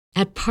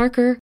At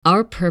Parker,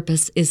 our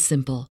purpose is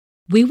simple.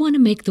 We want to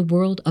make the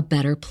world a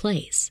better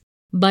place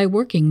by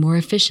working more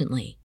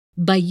efficiently,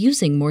 by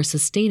using more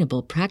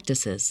sustainable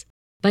practices,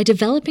 by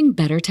developing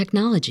better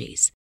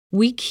technologies.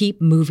 We keep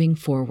moving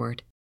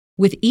forward.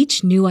 With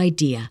each new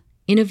idea,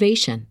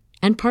 innovation,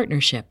 and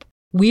partnership,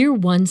 we're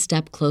one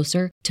step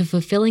closer to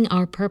fulfilling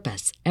our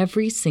purpose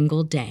every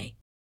single day.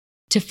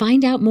 To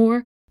find out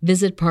more,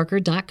 visit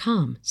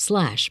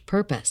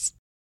parker.com/purpose.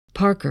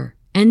 Parker,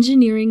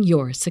 engineering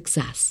your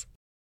success.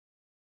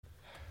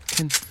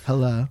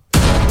 Hello.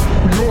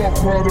 Your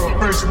product,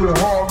 basement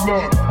hard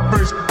luck.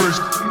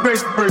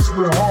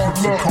 Basement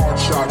hard luck. Card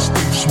shots,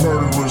 thieves,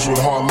 murderers with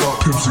hard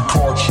luck. Pimps and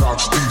card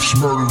shots, thieves,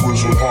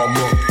 murderers with hard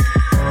luck.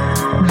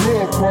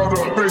 Your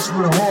product,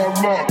 basement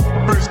hard luck.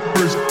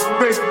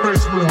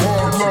 Basement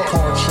hard luck.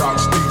 Card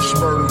shots, thieves,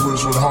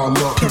 murderers with hard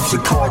luck. Pimps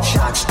and card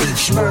shots,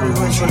 thieves,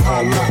 murderers with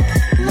hard luck.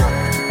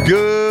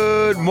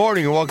 Good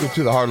morning and welcome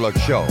to the Hard Luck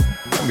Show.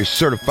 I'm your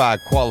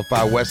certified,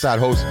 qualified Westside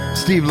host,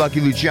 Steve Lucky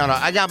Luciano.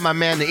 I got my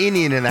man, the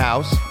Indian, in the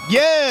house.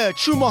 Yeah,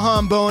 true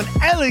Mohan Bone,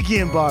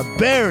 elegant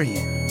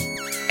barbarian.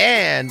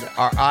 And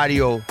our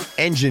audio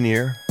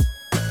engineer,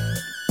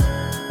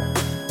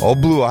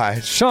 Blue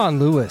Eyes. Sean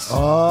Lewis.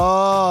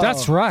 Oh.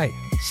 That's right.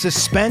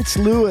 Suspense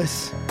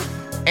Lewis.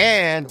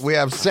 And we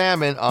have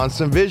Salmon on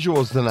some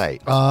visuals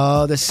tonight.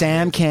 Oh, the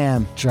Sam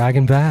Cam.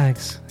 Dragon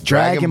Bags.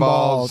 Dragon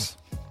Balls.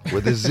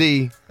 With a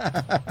Z.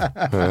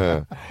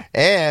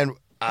 And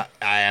I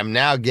am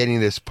now getting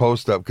this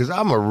post up because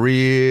I'm a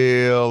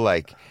real,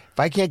 if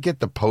I can't get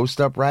the post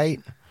up right,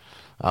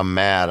 I'm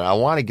mad. I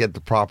want to get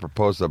the proper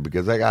post up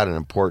because I got an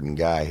important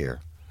guy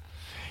here.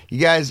 You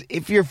guys,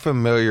 if you're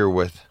familiar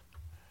with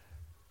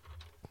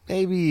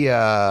maybe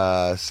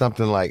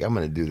something like, I'm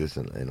going to do this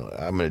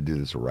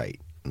right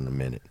in a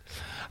minute.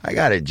 I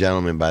got a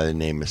gentleman by the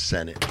name of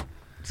Senate.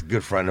 It's a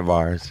good friend of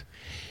ours.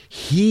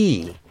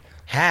 He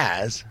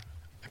has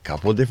a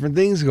couple of different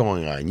things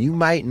going on. You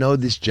might know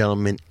this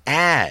gentleman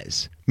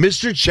as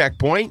Mr.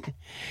 Checkpoint.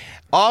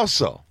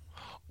 Also,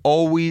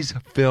 always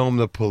film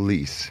the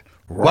police.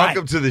 Right.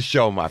 Welcome to the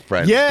show, my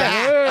friend.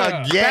 Yeah.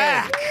 Back again.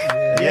 Back.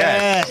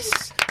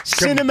 Yes.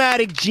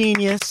 Cinematic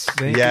genius.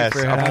 Thank you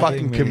for a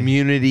fucking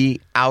me.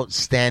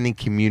 outstanding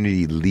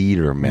community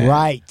leader, man.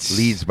 Right.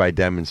 Leads by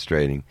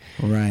demonstrating.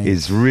 Right.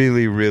 Is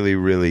really, really,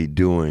 really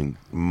doing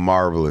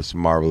marvelous,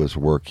 marvelous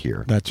work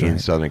here. That's in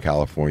right. Southern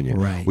California.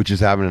 Right. Which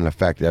is having an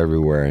effect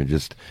everywhere. And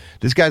just,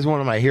 this guy's one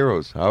of my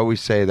heroes. I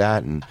always say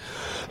that. And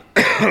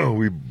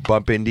we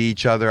bump into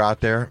each other out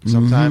there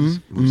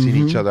sometimes. We've seen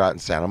each other out in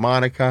Santa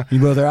Monica. You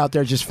both are out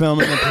there just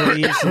filming the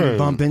police and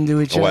bump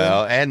into each other.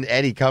 Well,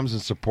 and he comes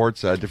and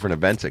supports different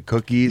events at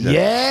Cookies.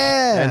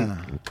 Yeah.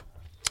 And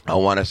I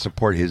want to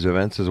support his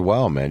events as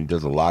well, man. He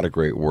does a lot of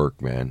great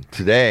work, man.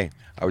 Today,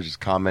 I was just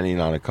commenting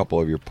on a couple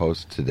of your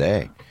posts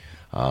today.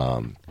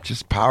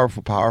 Just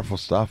powerful, powerful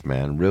stuff,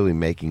 man. Really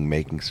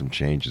making some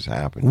changes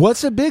happen.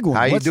 What's a big one?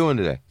 How you doing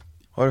today?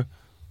 What?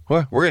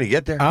 We're going to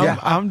get there.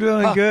 I'm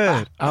doing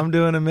good. I'm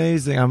doing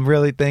amazing. I'm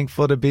really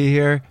thankful to be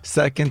here.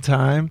 Second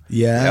time.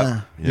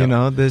 Yeah. Yep. You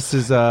know, this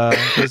is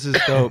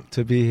dope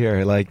to be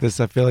here. Like this,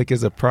 I feel like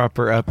is a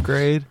proper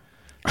upgrade.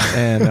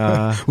 And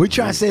we're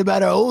trying to say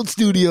about our old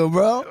studio,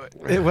 bro.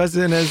 It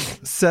wasn't as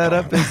set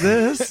up as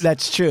this.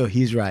 That's true.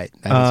 He's right.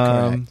 That is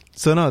correct.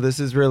 So no, this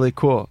is really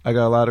cool. I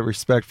got a lot of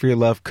respect for you.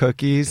 Love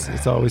Cookies.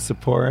 It's always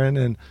supporting.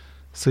 And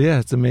so yeah,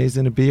 it's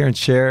amazing to be here and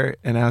share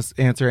and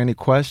answer any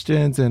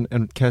questions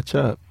and catch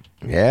up.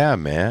 Yeah,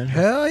 man.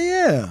 Hell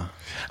yeah.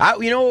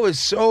 It was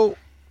so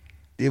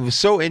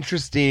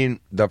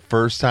interesting the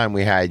first time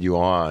we had you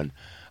on.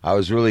 I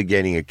was really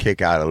getting a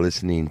kick out of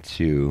listening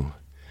to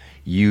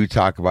you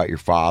talk about your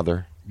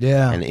father.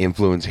 Yeah. And the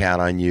influence he had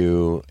on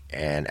you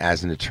and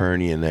as an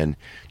attorney, and then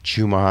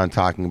Chumahan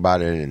talking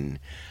about it, and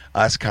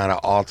us kind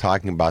of all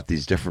talking about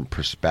these different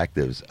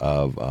perspectives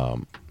of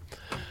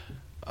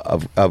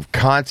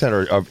content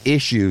or of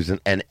issues,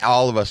 and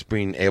all of us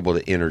being able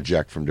to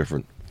interject from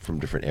different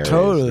areas.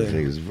 Totally.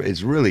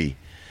 It's really,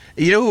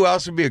 you know who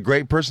else would be a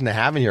great person to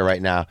have in here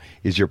right now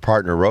is your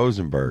partner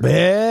Rosenberg.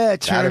 Yeah,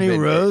 Attorney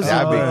Rosenberg.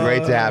 That'd be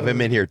great to have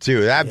him in here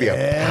too. That'd be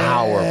a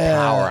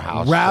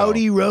powerhouse.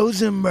 Rowdy show.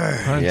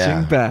 Rosenberg.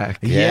 Punching back.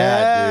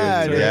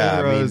 Yeah, dude.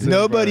 Yeah, I mean,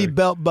 nobody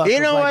belt buckles.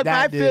 You know like what?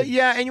 that, I feel. dude.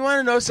 Yeah, and you want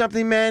to know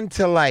something, man?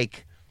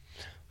 Let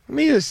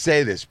me just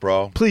say this,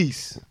 bro.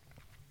 Please.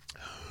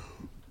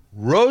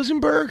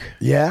 Rosenberg.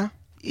 Yeah.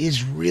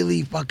 Is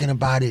really fucking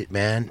about it,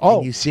 man. Oh.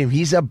 And you see him,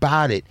 he's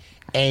about it.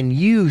 And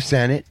you,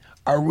 Senate,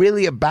 are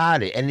really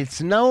about it. And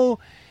it's not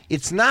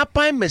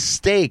by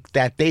mistake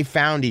that they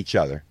found each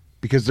other.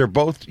 Because they're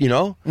both,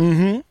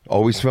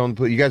 always filmed.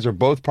 You guys are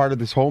both part of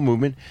this whole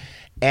movement.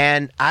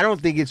 And I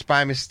don't think it's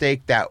by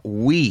mistake that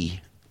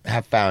we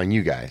have found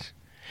you guys.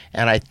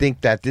 And I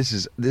think that this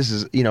is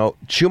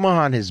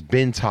Chumahan has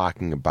been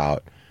talking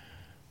about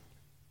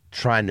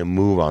trying to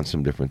move on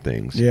some different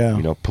things,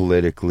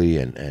 politically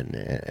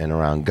and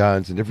around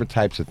guns and different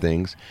types of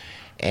things.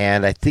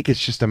 And I think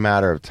it's just a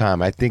matter of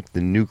time. I think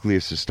the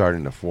nucleus is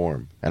starting to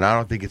form. And I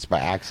don't think it's by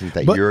accident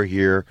that you're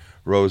here,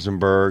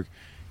 Rosenberg.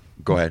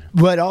 Go ahead.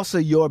 But also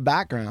your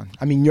background.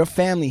 I mean, your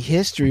family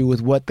history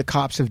with what the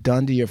cops have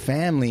done to your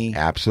family.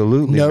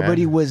 Absolutely.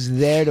 Nobody man. was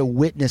there to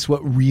witness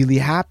what really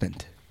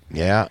happened.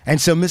 Yeah. And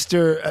so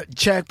Mr.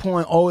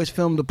 Checkpoint always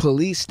film the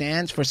police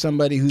stands for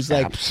somebody who's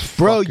like,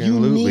 bro, you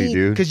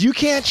need, because you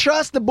can't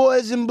trust the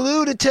boys in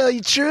blue to tell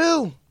you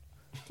true.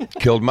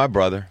 Killed my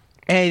brother.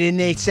 And then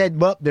they said,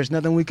 well, there's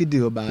nothing we could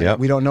do about it.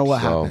 We don't know what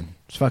happened.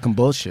 It's fucking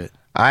bullshit.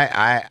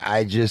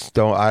 I just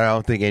don't. I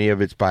don't think any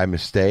of it's by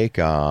mistake.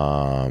 You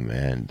know,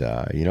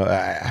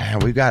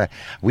 we've got to.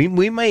 We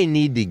may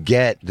need to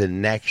get the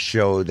next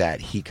show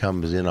that he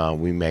comes in on.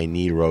 We may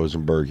need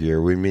Rosenberg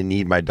here. We may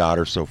need my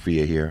daughter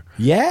Sophia here.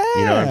 Yeah,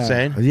 you know what I'm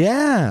saying?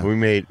 Yeah, we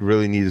may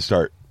really need to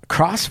start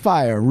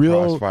Crossfire,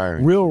 real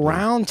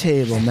round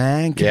table,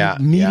 man.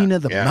 Meeting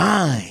of the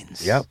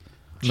minds. Yep.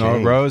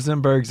 No,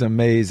 Rosenberg's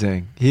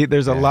amazing.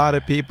 There's a lot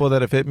of people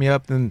that have hit me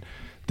up and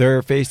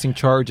they're facing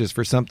charges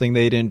for something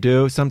they didn't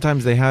do.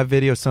 Sometimes they have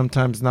video,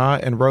 sometimes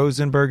not. And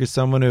Rosenberg is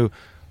someone who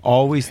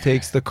always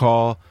takes the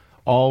call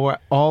all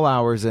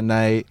hours at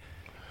night.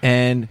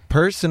 And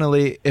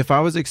personally, if I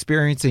was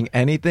experiencing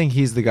anything,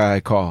 he's the guy I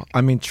call.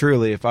 I mean,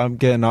 truly, if I'm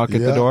getting a knock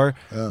at the door,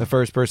 the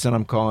first person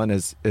I'm calling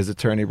is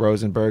Attorney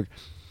Rosenberg.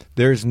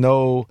 There's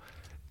no,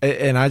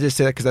 and I just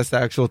say that because that's the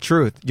actual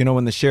truth. You know,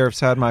 when the sheriffs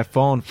had my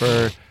phone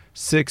for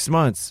 6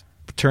 months,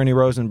 Attorney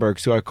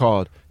Rosenberg's who I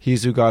called.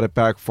 He's who got it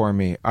back for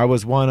me. I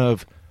was one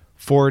of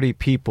 40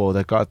 people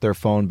that got their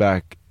phone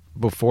back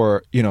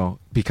before, you know,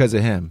 because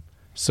of him.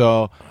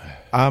 So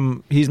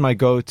he's my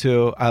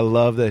go-to. I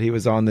love that he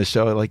was on the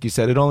show. Like you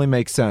said, it only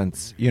makes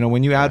sense. You know,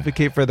 when you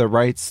advocate for the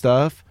right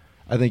stuff,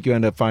 I think you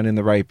end up finding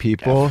the right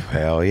people.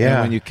 Hell yeah.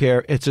 And when you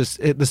care, it's just,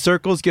 the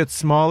circles get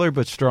smaller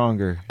but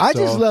stronger. I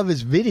just love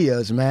his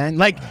videos, man.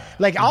 Like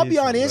I'll be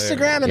on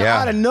Instagram and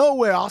out of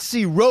nowhere, I'll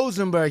see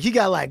Rosenberg. He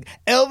got like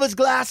Elvis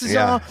glasses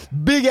on,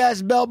 big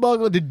ass belt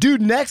buckle. The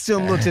dude next to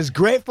him looks as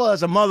grateful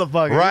as a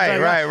motherfucker.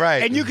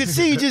 Right. And you can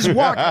see he just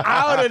walked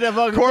out of the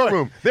fucking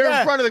courtroom. They're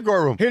in front of the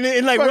courtroom.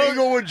 And like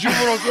go with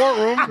juvenile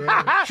courtroom,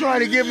 trying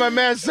to give my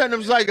man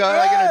sentence like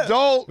an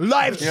adult.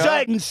 Life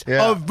sentence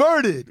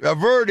averted.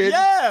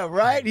 Yeah,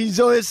 right. He's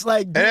always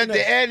like, and at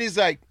the end, he's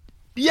like,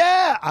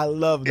 "Yeah, I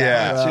love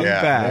that."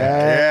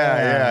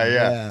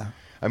 Yeah.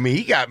 I mean,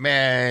 he's got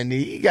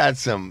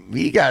some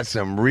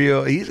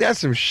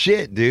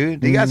shit,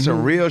 dude. He got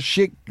some real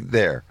shit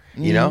there,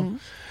 you know.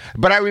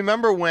 But I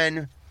remember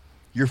when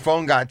your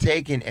phone got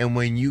taken, and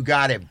when you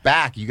got it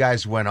back, you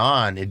guys went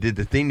on and did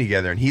the thing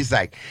together. And he's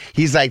like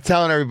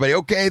telling everybody,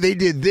 okay, they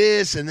did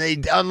this, and they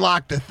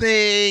unlocked the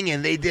thing,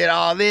 and they did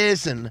all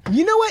this, and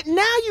you know what?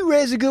 Now you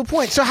raise a good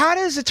point. So how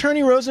does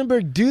Attorney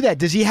Rosenberg do that?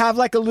 Does he have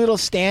like a little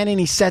stand and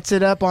he sets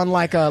it up on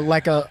like a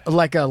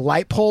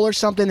light pole or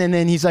something, and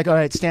then he's like, all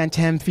right, stand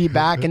 10 feet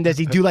back, and does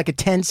he do like a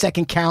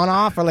 10-second count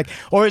off,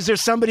 or is there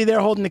somebody there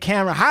holding the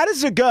camera? How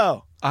does it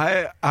go?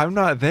 I'm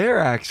not there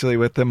actually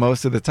with him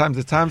most of the times.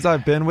 The times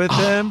I've been with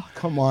him,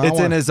 come on, it's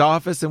in his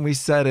office and we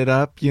set it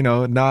up, you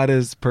know, not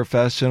as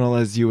professional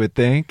as you would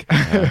think.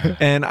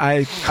 And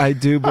I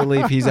do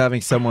believe he's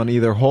having someone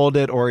either hold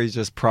it or he's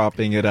just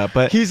propping it up.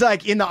 But he's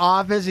like in the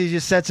office, he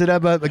just sets it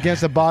up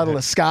against a bottle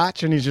of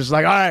scotch and he's just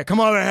like, all right, come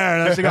over here.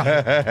 And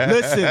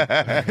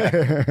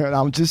listen,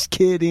 I'm just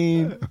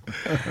kidding.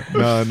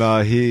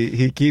 No,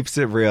 he keeps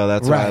it real.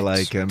 That's why I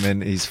like him.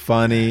 And he's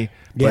funny.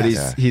 But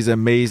he's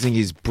amazing.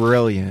 He's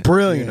brilliant.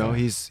 You know,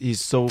 he's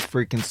so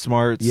freaking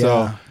smart.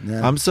 So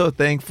I'm so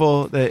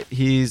thankful that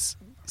he's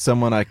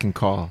someone I can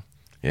call.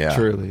 Yeah,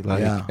 truly.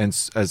 And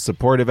as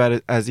supportive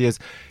as he is,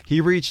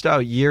 he reached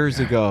out years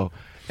ago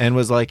and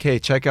was like, "Hey,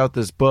 check out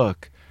this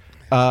book."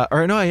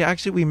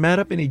 We met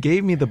up and he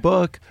gave me the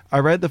book. I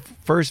read the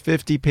first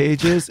 50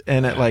 pages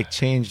and it like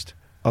changed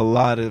a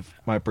lot of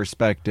my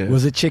perspective.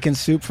 Was it Chicken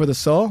Soup for the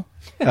Soul?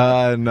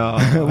 No.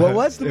 What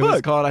was the book? It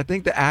was called, I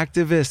think, The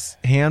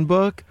Activist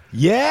Handbook.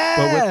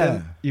 Yeah.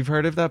 But you've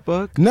heard of that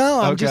book?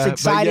 No, I'm just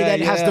excited that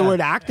it has the word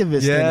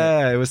activist in it.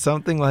 Yeah, it was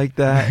something like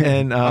that.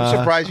 And I'm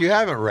surprised you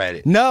haven't read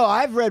it. No,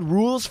 I've read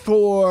Rules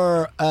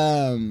for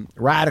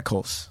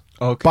Radicals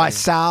by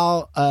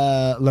Sal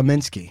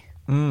Leminsky.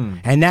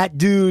 And that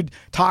dude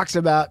talks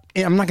about,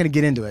 I'm not going to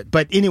get into it,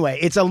 but anyway,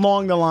 it's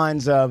along the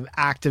lines of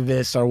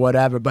activists or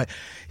whatever. But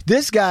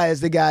this guy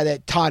is the guy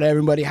that taught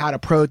everybody how to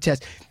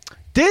protest.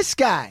 This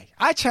guy,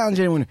 I challenge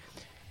anyone.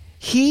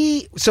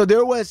 He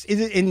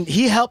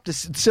helped the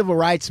civil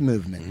rights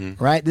movement,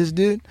 right? This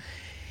dude.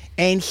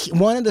 And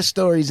one of the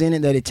stories in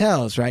it that it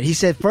tells, right? He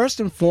said, first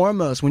and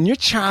foremost, when you're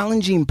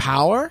challenging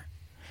power,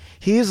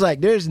 he's like,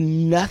 there's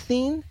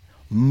nothing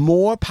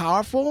more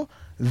powerful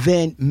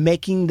than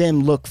making them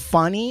look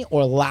funny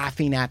or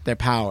laughing at their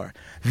power.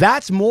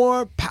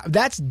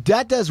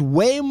 That does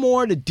way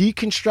more to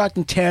deconstruct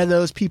and tear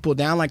those people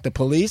down like the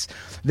police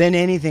than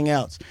anything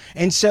else.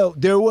 And so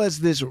there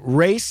was this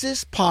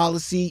racist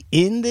policy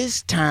in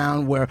this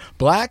town where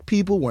black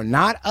people were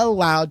not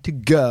allowed to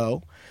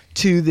go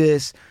to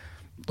this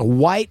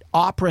white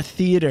opera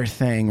theater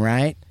thing,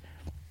 right?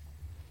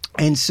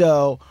 And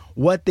so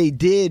what they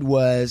did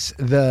was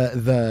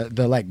the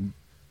like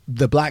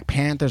the Black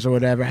Panthers or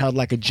whatever held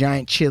like a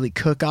giant chili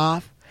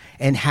cook-off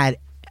and had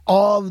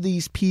all of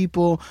these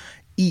people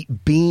eat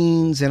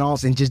beans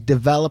and just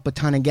develop a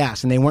ton of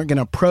gas. And they weren't going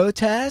to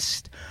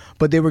protest,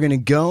 but they were going to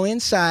go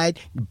inside,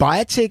 buy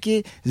a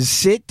ticket,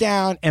 sit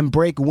down, and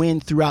break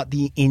wind throughout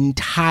the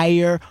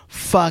entire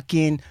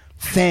fucking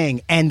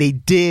thing. And they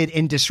did,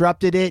 and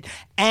disrupted it,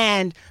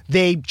 and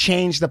they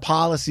changed the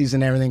policies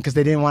and everything because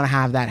they didn't want to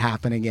have that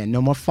happen again.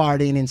 No more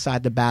farting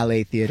inside the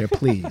ballet theater,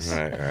 please.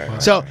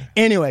 Right. So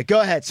anyway,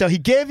 go ahead. So he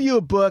gave you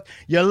a book.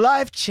 Your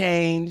life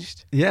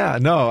changed. Yeah,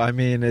 no, I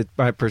mean,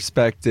 my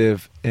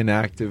perspective in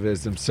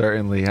activism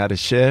certainly had a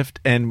shift,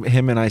 and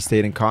him and I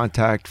stayed in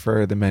contact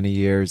for the many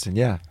years, and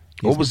yeah.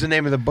 What was the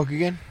name of the book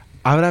again?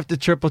 I would have to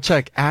triple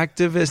check.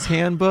 Activist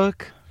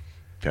Handbook?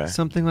 Okay.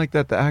 Something like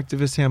that, the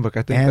Activist Handbook.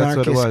 I think Anarchist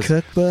that's what it was.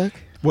 Cookbook.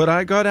 What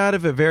I got out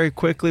of it very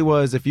quickly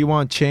was, if you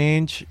want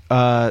change,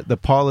 the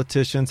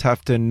politicians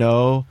have to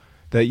know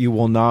that you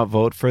will not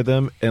vote for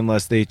them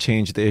unless they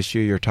change the issue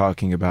you're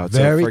talking about.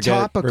 Very so forget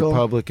topical.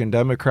 Republican,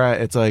 Democrat.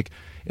 It's like,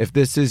 if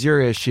this is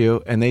your issue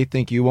and they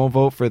think you won't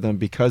vote for them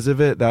because of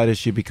it, that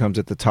issue becomes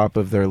at the top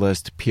of their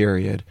list,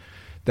 period.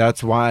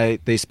 That's why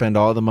they spend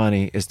all the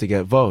money, is to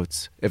get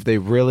votes. If they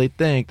really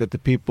think that the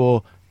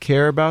people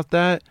care about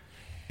that,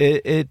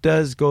 it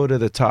does go to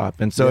the top.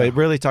 And so it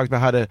really talks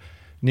about how to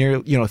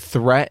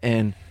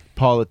threaten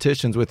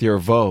politicians with your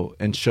vote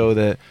and show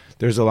that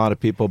there's a lot of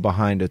people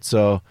behind it.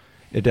 So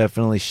it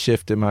definitely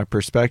shifted my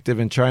perspective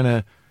in trying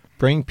to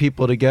bring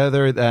people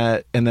together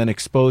and then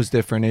expose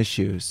different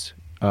issues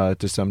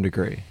to some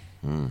degree.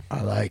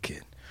 I like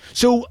it.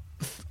 So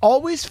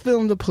always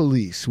film the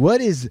police. What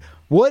is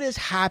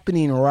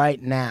happening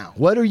right now?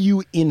 What are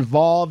you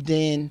involved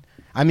in?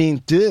 I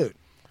mean, dude,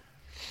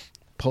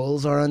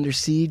 polls are under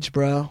siege,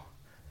 bro.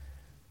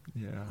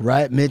 Yeah.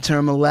 Right?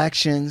 Midterm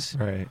elections.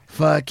 Right.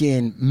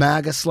 Fucking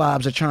MAGA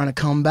slobs are trying to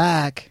come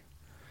back.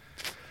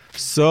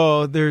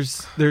 So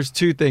there's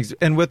two things.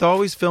 And with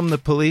Always Film the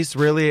Police,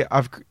 really, it's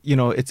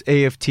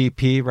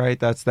AFTP, right?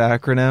 That's the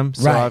acronym.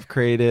 So Right. I've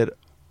created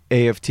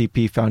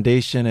AFTP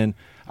Foundation, and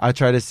I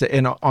try to say,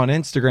 and on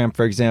Instagram,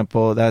 for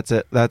example,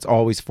 that's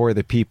always for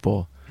the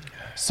people.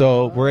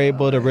 So we're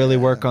able to really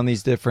work on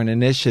these different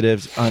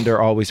initiatives under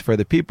Always for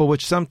the People,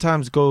 which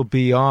sometimes go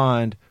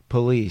beyond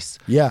police.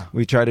 Yeah.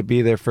 We try to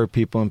be there for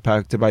people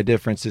impacted by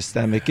different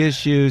systemic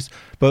issues,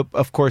 but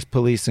of course,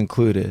 police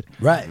included.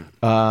 Right.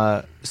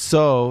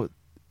 So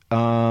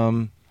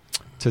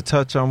to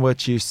touch on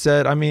what you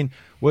said, I mean,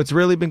 what's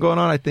really been going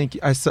on, I think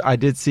I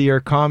did see your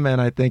comment.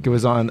 I think it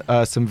was on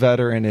some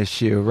veteran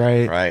issue,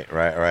 right?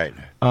 Right.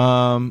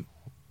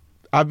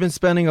 I've been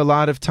spending a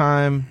lot of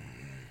time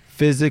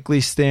physically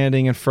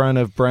standing in front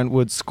of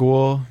Brentwood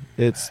School.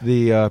 It's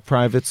the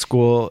private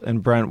school in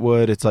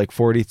Brentwood. It's like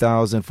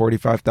 $40,000,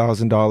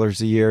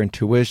 $45,000 a year in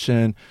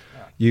tuition.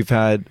 You've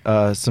had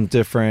some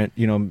different,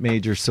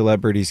 major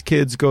celebrities'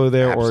 kids go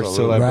there. Absolutely. Or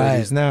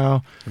celebrities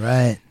now.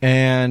 Right.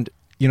 And,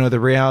 the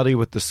reality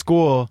with the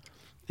school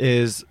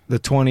is the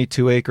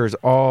 22 acres,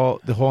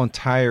 the whole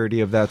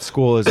entirety of that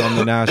school is on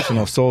the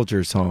National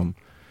Soldiers Home.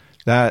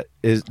 That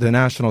is, the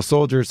National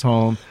Soldiers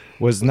Home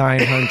was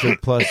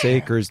 900 plus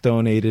acres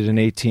donated in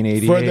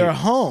 1888 For their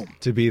home.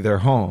 to be their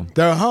home.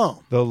 Their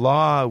home. The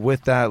law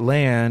with that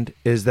land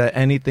is that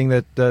anything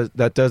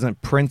that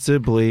doesn't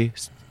principally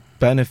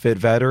benefit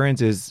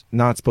veterans is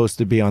not supposed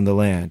to be on the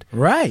land.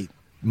 Right.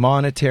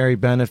 Monetary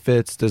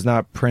benefits does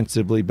not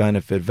principally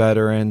benefit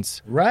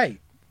veterans. Right.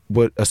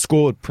 What a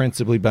school would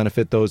principally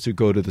benefit those who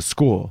go to the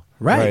school.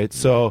 Right.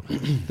 So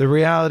the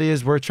reality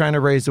is we're trying to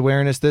raise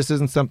awareness. This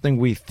isn't something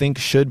we think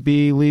should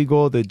be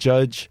legal. The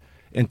judge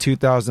in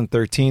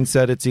 2013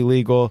 said it's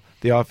illegal.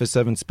 The Office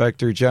of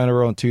Inspector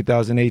General in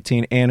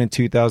 2018 and in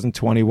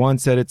 2021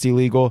 said it's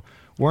illegal.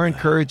 We're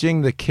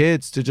encouraging the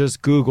kids to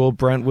just Google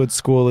Brentwood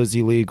School is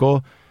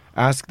illegal.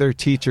 Ask their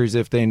teachers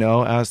if they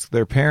know. Ask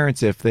their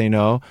parents if they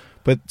know.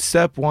 But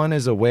step one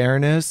is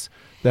awareness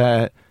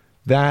that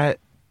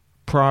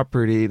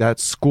property, that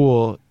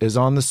school, is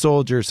on the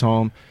Soldiers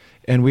Home,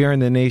 and we are in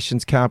the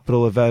nation's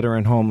capital of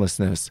veteran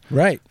homelessness.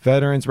 Right.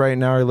 Veterans right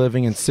now are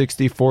living in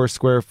 64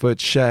 square foot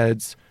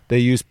sheds. They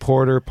use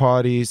porter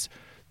potties.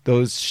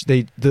 Those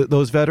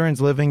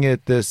veterans living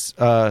at this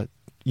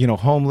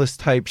homeless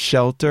type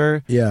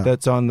shelter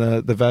that's on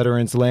the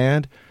veterans'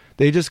 land.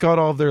 They just got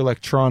all of their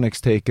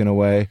electronics taken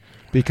away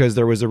because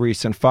there was a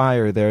recent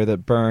fire there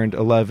that burned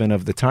 11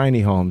 of the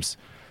tiny homes.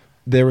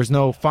 There was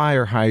no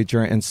fire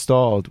hydrant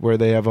installed where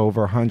they have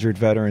over 100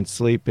 veterans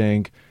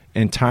sleeping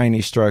in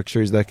tiny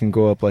structures that can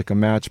go up like a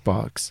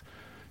matchbox.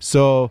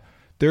 So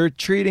they're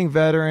treating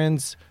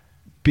veterans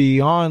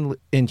beyond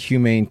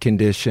inhumane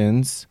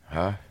conditions.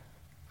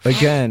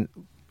 Again,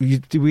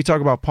 we talk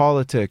about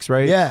politics,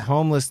 right? Yeah.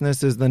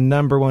 Homelessness is the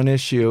number one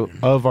issue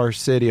of our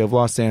city of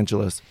Los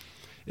Angeles.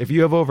 If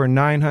you have over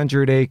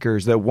 900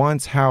 acres that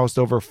once housed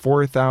over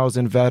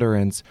 4,000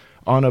 veterans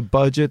on a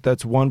budget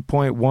that's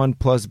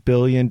 $1.1+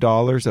 billion,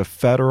 a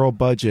federal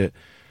budget,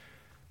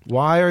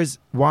 why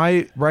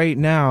right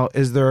now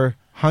is there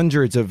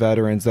hundreds of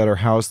veterans that are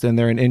housed in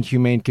there in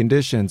inhumane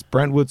conditions.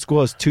 Brentwood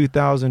School has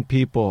 2,000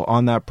 people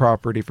on that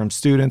property, from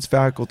students,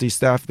 faculty,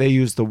 staff. They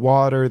use the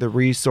water, the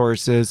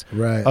resources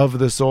of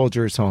the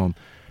soldiers' home.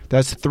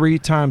 That's 3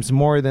 times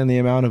more than the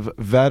amount of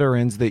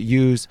veterans that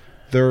use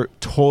their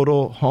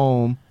total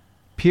home,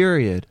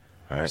 period.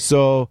 Right.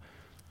 So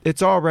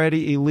it's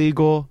already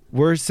illegal.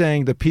 We're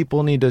saying the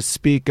people need to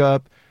speak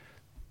up.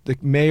 The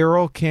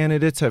mayoral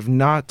candidates have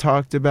not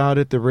talked about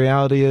it. The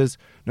reality is,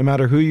 no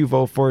matter who you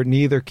vote for,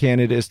 neither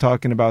candidate is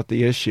talking about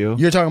the issue.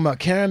 You're talking about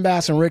Karen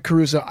Bass and Rick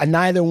Caruso.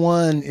 Neither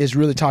one is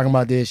really talking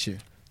about the issue.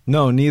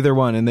 No, neither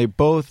one. And they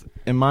both,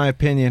 in my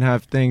opinion,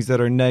 have things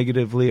that are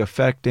negatively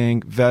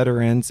affecting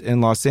veterans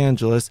in Los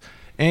Angeles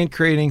and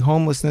creating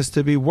homelessness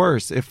to be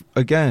worse. If,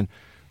 again,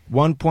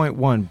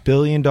 $1.1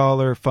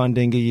 billion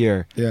funding a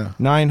year,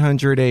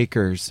 900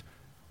 acres.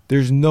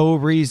 There's no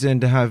reason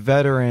to have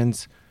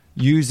veterans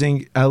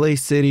using LA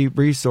City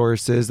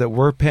resources that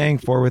we're paying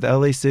for with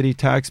LA City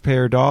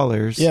taxpayer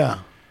dollars.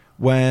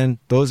 When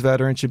those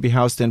veterans should be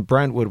housed in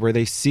Brentwood, where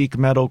they seek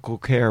medical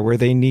care, where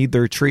they need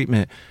their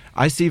treatment.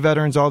 I see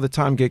veterans all the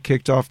time get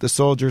kicked off the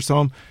soldiers'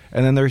 home,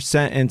 and then they're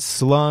sent in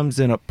slums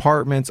and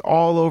apartments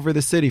all over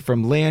the city,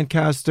 from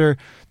Lancaster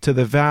to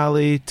the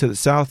Valley to the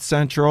South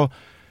Central.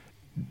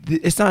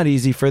 It's not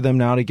easy for them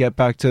now to get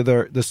back to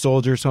the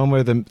soldiers' home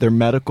where their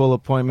medical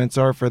appointments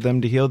are for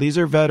them to heal. These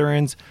are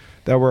veterans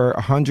that were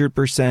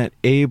 100%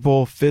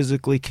 able,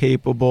 physically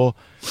capable.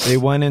 They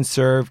went and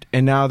served,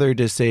 and now they're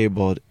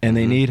disabled, and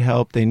they need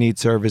help. They need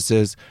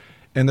services,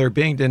 and they're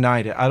being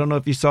denied it. I don't know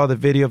if you saw the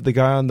video of the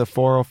guy on the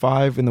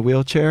 405 in the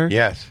wheelchair.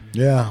 Yes.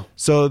 Yeah.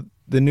 So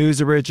the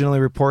news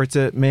originally reports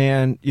it,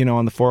 man,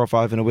 on the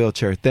 405 in a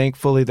wheelchair.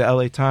 Thankfully, the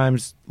LA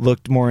Times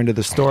looked more into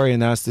the story,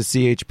 and that's the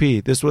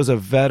CHP. This was a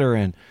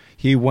veteran.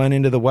 He went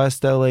into the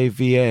West LA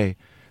VA.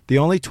 The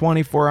only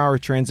 24-hour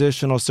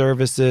transitional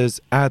services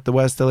at the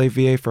West LA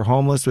VA for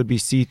homeless would be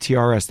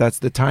CTRS. That's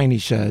the tiny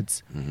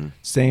sheds.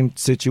 Same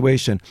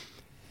situation.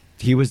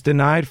 He was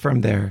denied from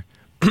there.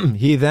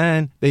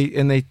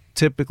 They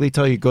typically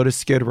tell you, go to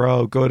Skid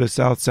Row, go to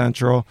South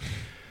Central.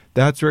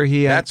 That's where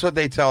he. That's what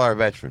they tell our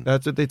veterans.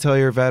 That's what they tell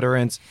your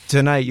veterans.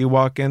 Tonight, you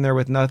walk in there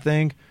with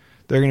nothing,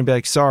 they're going to be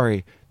like,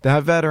 sorry,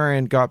 that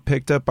veteran got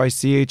picked up by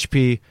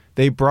CHP.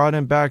 They brought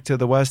him back to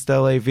the West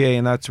LA VA,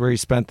 and that's where he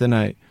spent the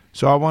night.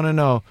 So I want to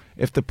know,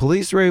 if the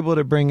police were able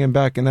to bring him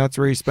back and that's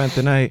where he spent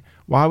the night,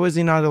 why was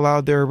he not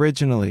allowed there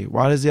originally?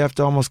 Why does he have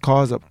to almost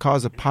cause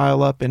a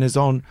pile up in his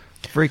own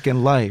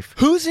freaking life?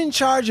 Who's in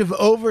charge of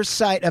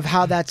oversight of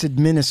how that's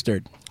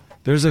administered?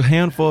 There's a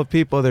handful of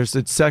people. There's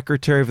the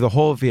secretary of the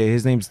whole VA.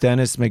 His name's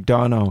Dennis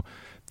McDonough.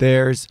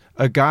 There's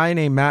a guy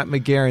named Matt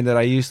McGarren that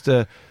I used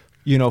to,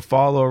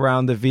 follow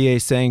around the VA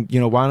saying,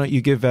 why don't you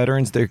give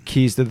veterans their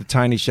keys to the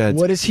tiny sheds?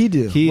 What does he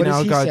do? He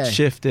now got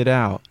shifted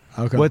out.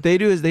 Okay. What they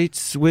do is they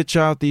switch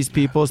out these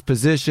people's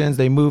positions.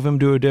 They move them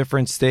to a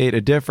different state,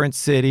 a different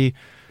city,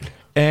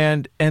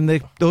 and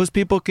those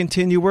people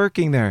continue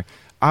working there.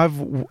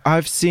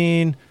 I've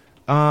seen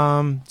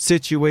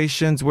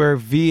situations where a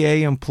VA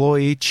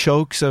employee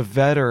chokes a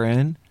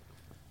veteran.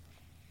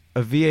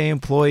 A VA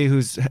employee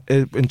who's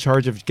in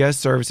charge of guest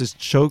services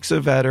chokes a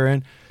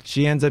veteran.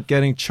 She ends up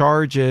getting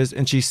charges,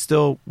 and she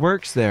still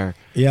works there.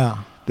 Yeah.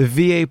 The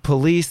VA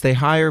police, they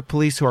hire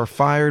police who are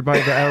fired by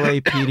the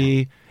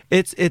LAPD.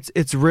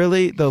 It's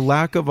really, the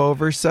lack of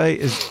oversight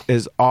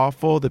is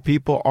awful. The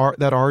people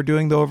that are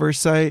doing the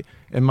oversight,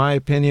 in my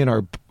opinion,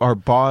 are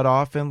bought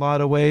off in a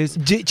lot of ways.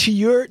 To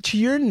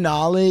your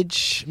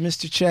knowledge,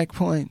 Mr.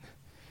 Checkpoint,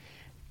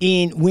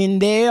 when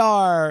they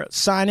are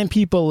signing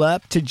people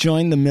up to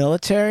join the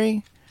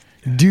military,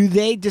 do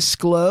they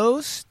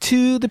disclose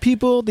to the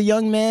people, the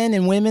young men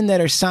and women that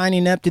are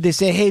signing up? Do they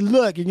say, hey,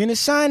 look, you're going to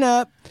sign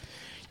up,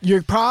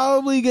 you're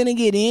probably going to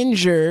get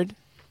injured,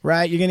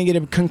 right? You're going to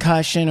get a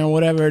concussion or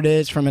whatever it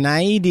is from an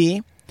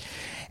IED.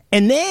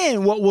 And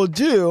then what we'll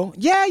do,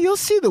 you'll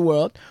see the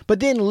world. But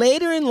then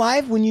later in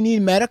life, when you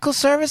need medical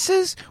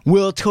services,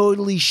 we'll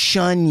totally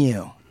shun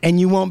you. And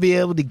you won't be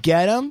able to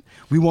get them.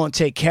 We won't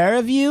take care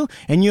of you.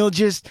 And you'll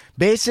just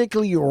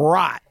basically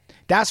rot.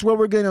 That's where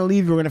we're going to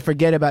leave. We're going to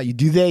forget about you.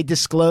 Do they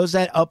disclose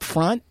that up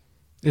front?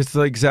 It's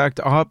the exact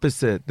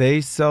opposite.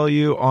 They sell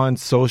you on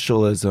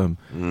socialism.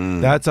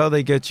 That's how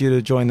they get you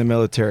to join the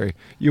military.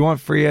 You want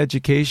free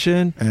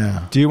education?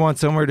 Yeah. Do you want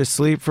somewhere to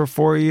sleep for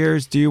 4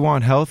 years? Do you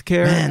want health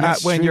care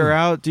when you're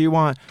out? Do you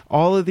want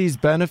all of these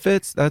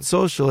benefits? That's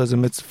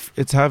socialism.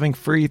 It's having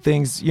free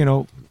things,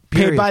 period.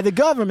 Paid by the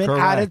government.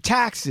 Correct. Out of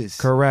taxes.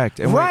 Correct.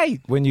 And right.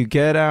 When you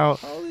get out,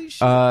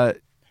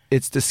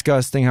 it's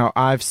disgusting how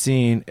I've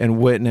seen and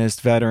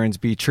witnessed veterans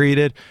be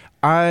treated.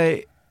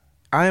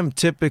 I am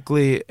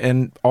typically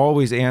and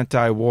always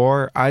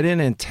anti-war. I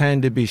didn't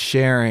intend to be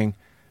sharing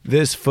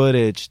this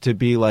footage to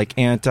be like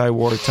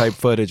anti-war type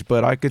footage,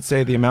 but I could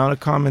say the amount of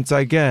comments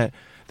I get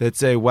that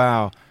say,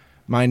 wow,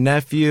 my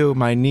nephew,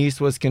 my niece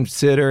was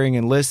considering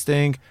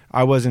enlisting.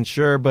 I wasn't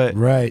sure, but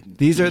right.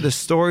 These are the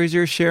stories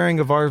you're sharing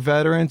of our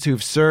veterans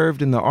who've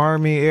served in the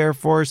Army, Air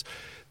Force,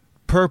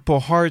 Purple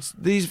Hearts.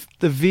 The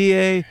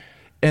VA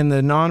and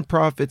the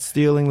nonprofits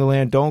stealing the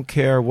land don't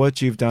care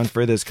what you've done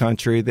for this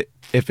country.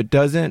 If it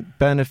doesn't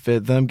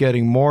benefit them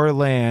getting more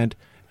land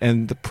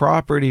and the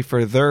property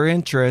for their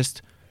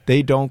interest,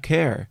 they don't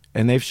care.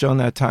 And they've shown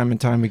that time and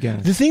time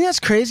again. The thing that's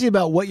crazy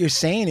about what you're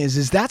saying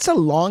is that's a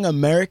long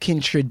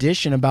American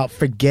tradition about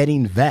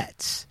forgetting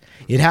vets.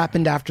 It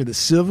happened after the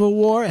Civil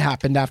War. It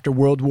happened after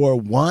World War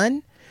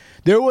I.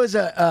 There was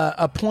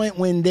a point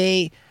when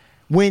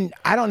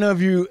I don't know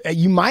if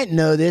you might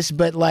know this,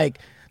 but like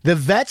the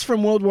vets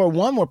from World War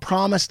I were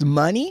promised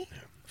money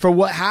for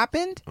what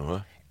happened,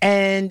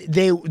 and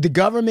the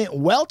government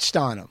welched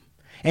on them.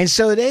 And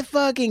so they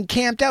fucking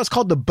camped out. It's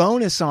called the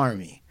Bonus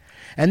Army.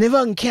 And they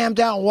fucking camped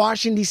out in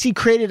Washington, D.C.,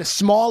 created a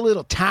small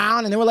little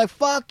town, and they were like,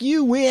 fuck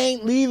you, we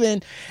ain't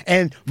leaving.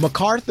 And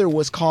MacArthur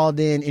was called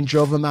in and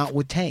drove them out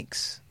with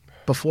tanks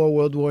before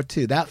World War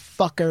II. That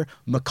fucker,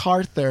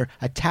 MacArthur,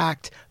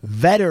 attacked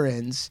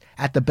veterans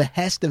at the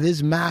behest of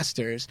his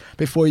masters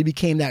before he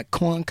became that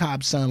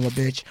corncob son of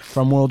a bitch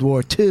from World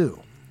War II.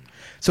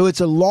 So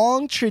it's a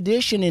long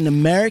tradition in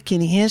American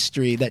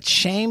history that's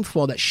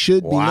shameful, that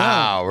should be known.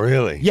 Wow,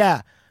 really?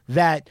 Yeah,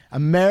 that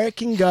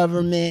American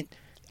government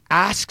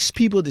asks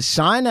people to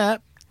sign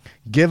up,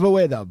 give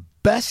away the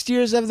best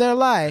years of their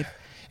life,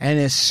 and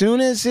as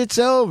soon as it's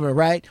over,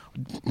 right,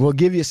 we'll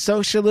give you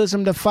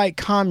socialism to fight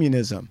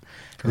communism.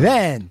 Correct.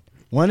 Then,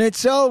 when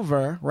it's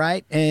over,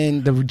 right,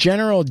 and the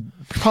general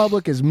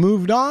public has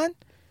moved on,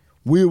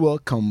 we will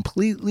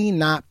completely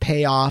not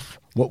pay off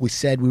what we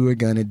said we were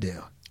going to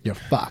do. You're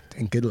fucked,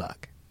 and good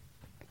luck.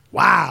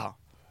 Wow.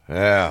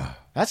 Yeah.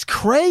 That's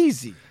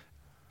crazy.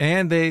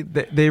 And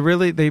they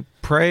really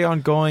prey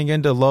on going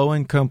into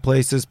low-income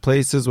places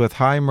with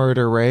high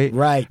murder rate.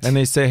 Right. And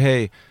they say,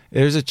 hey,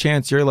 there's a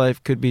chance your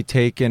life could be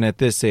taken at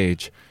this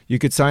age. You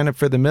could sign up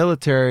for the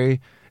military.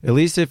 At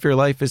least if your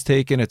life is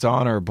taken, it's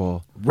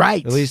honorable.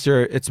 Right. At least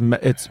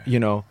it's you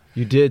know,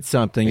 you did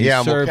something. You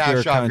served we'll cash your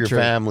off country. your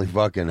family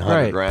fucking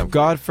 100 grand.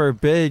 God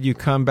forbid you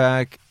come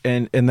back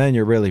and then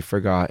you're really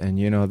forgotten.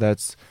 You know,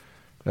 that's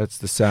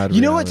the sad reality.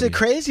 You know what's the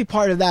crazy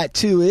part of that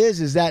too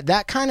is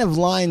that kind of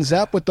lines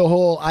up with the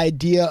whole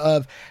idea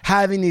of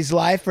having these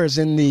lifers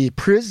in the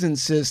prison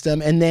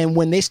system, and then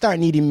when they start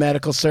needing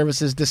medical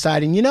services,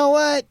 deciding, you know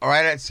what? All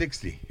right, at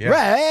 60. Yeah.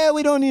 Right, hey,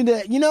 we don't need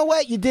to. You know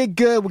what? You did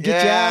good. We'll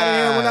get you out of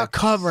here. We're not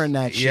covering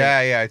that shit.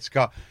 Yeah. It's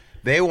called.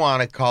 They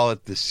want to call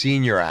it the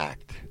Senior Act.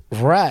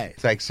 Right.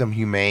 It's like some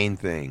humane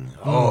thing.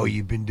 Oh,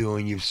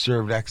 you've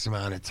served X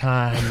amount of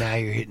time. Now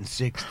you're hitting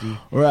 60.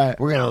 Right.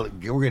 We're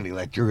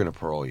gonna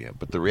parole you.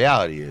 But the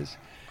reality is,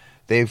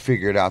 they've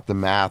figured out the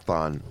math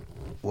on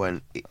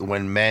when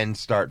men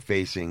start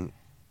facing,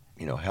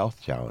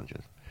 health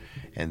challenges,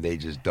 and they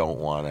just don't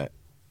want to,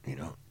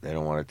 they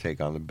don't want to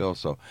take on the bill.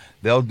 So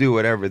they'll do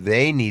whatever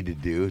they need to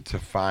do to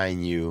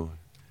find you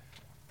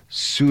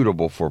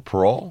suitable for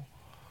parole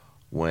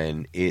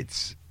when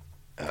it's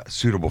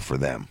suitable for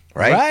them,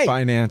 right?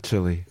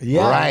 Financially.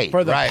 Yeah, right,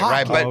 for the right.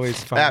 pocket.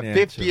 But at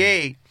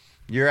 58,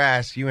 your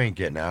ass, you ain't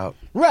getting out.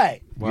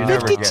 Right. You're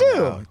never getting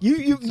 52. out.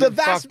 The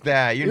vast. Fuck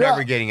that. You're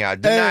never getting out.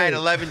 Denied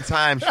 11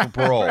 times for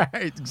parole. Right,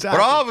 exactly. But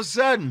all of a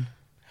sudden,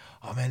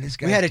 oh man, this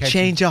guy. We had a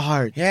change of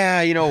heart. Yeah,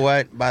 you know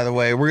what? By the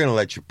way, we're gonna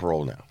let you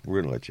parole now.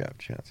 We're gonna let you have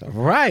a chance.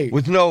 Right.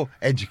 With no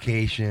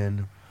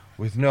education,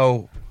 with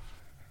no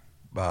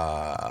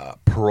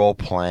parole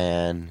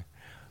plan.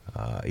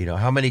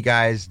 How many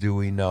guys do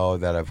we know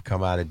that have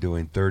come out of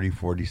doing 30,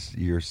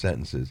 40-year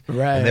sentences?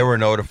 Right. And they were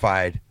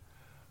notified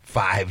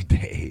 5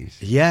 days.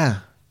 Yeah.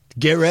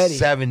 Get ready.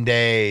 7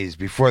 days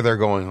before they're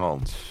going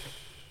home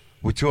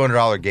with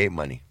 $200 gate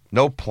money.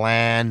 No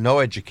plan, no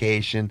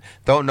education,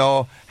 don't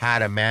know how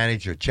to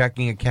manage your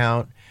checking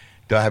account,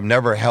 have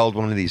never held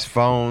one of these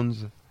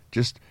phones.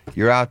 Just,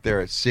 you're out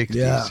there at 60,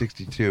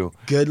 62.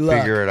 Good luck.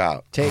 Figure it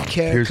out. Take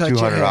care. Here's cut your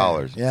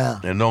 $200. hair. Yeah.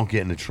 And don't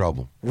get into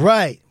trouble.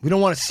 Right. We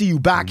don't want to see you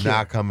back here.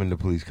 Not come into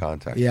police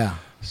contact. Yeah.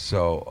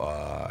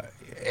 So,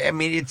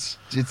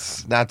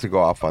 it's not to go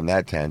off on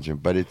that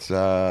tangent, but it's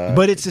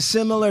a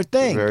similar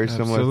thing. Very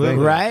similar thing.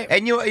 Right?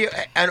 And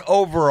and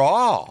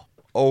overall,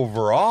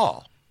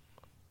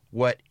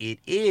 what it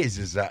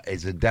is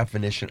a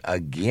definition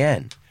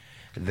again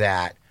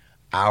that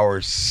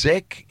our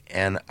sick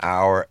and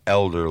our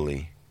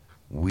elderly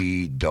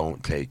we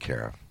don't take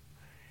care of.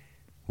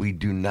 We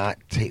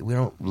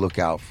don't look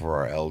out for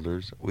our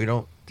elders. We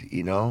don't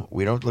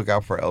look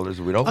out for our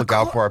elders. We don't look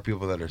out for our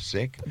people that are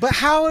sick. But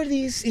how are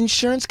these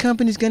insurance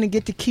companies going to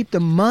get to keep the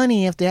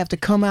money if they have to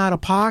come out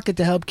of pocket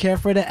to help care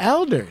for the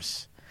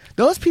elders?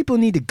 Those people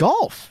need to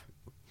golf.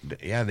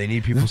 Yeah, they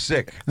need people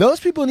sick.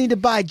 Those people need to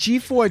buy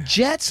G4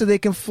 jets so they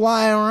can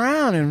fly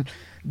around, and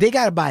they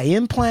got to buy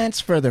implants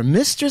for their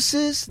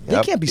mistresses.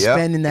 They can't be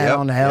spending that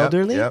on the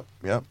elderly. Yep.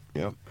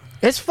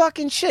 It's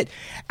fucking shit.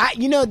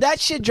 That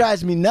shit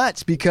drives me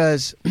nuts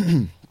because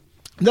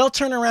they'll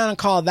turn around and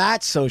call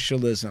that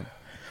socialism.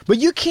 But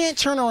you can't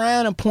turn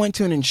around and point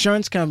to an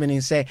insurance company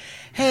and say,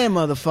 hey,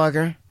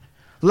 motherfucker,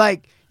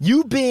 like,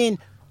 you've been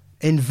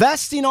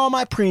investing all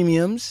my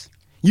premiums.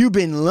 You've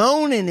been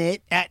loaning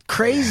it at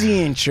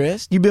crazy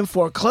interest. You've been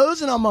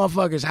foreclosing on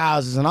motherfuckers'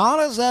 houses and all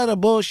this other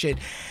bullshit.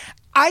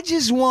 I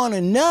just want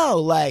to know,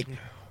 like,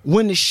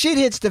 when the shit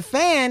hits the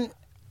fan,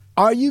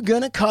 are you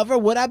going to cover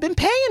what I've been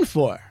paying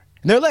for?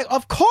 And they're like,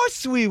 of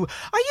course we will.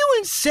 Are you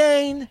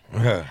insane?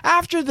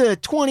 After the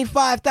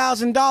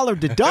 $25,000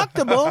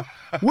 deductible,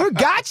 we're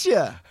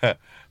gotcha.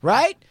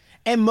 Right?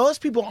 And most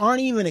people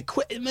aren't even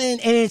equipped, and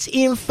it's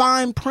in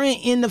fine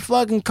print in the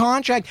fucking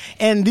contract.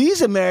 And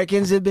these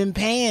Americans have been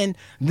paying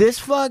this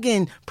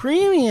fucking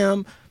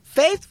premium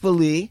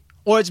faithfully,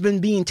 or it's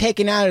been being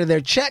taken out of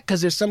their check because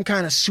there's some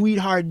kind of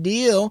sweetheart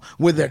deal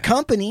with their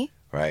company.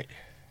 Right.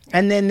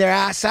 And then they're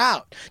ass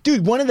out.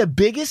 Dude, one of the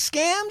biggest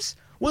scams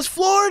was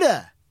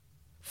Florida.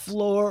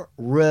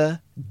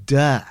 Florida.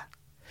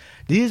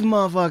 These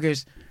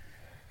motherfuckers,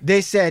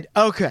 they said,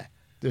 okay,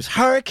 there's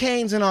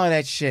hurricanes and all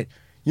that shit.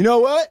 You know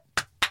what?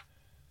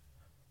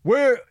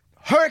 We're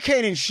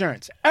hurricane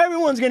insurance.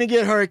 Everyone's going to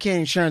get hurricane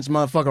insurance,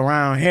 motherfucker,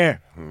 around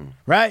here.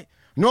 Right?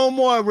 No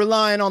more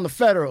relying on the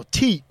federal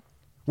teat.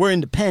 We're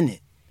independent.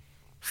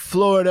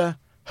 Florida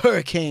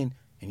hurricane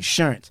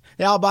insurance.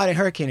 They all buy the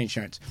hurricane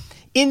insurance.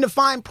 In the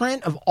fine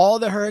print of all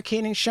the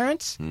hurricane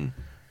insurance,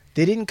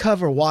 they didn't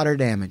cover water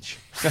damage,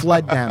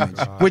 flood damage,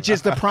 which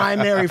is the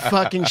primary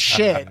fucking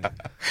shit.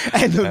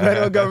 And the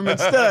federal government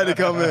still had to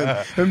come in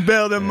and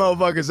bail them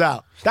motherfuckers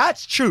out.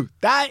 That's truth.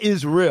 That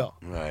is real.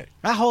 Right.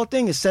 That whole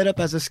thing is set up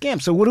as a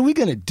scam. So what are we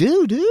going to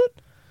do, dude?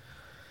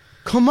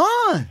 Come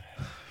on.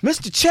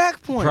 Mr.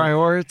 Checkpoint.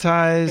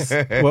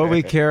 Prioritize what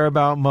we care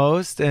about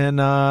most and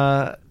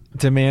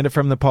demand it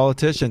from the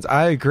politicians.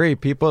 I agree.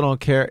 People don't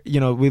care.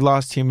 You know, we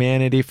lost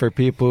humanity for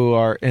people who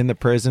are in the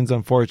prisons,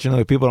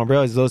 unfortunately. People don't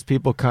realize those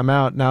people come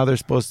out. Now they're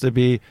supposed to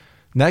be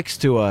next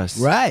to us.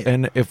 Right.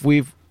 And if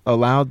we've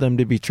allowed them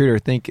to be treated or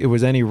think it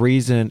was any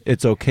reason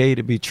it's okay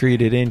to be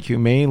treated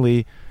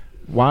inhumanely,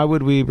 why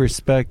would we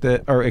respect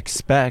that or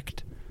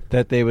expect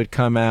that they would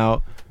come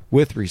out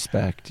with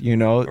respect? You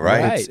know,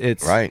 right?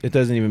 It's right. It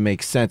doesn't even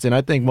make sense. And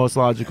I think most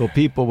logical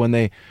people, when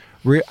they,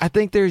 I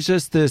think there's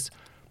just this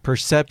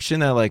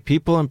perception that like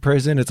people in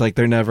prison, it's like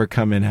they're never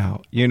coming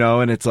out. You know,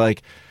 and it's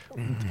like,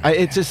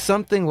 it's just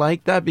something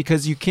like that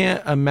because you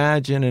can't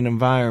imagine an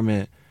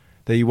environment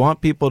that you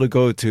want people to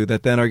go to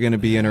that then are going to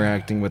be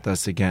interacting with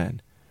us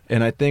again.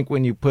 And I think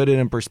when you put it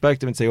in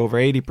perspective and say over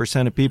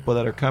 80% of people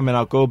that are coming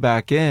out go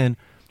back in,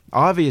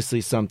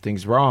 obviously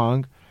something's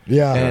wrong.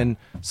 Yeah. And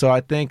so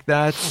I think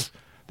that's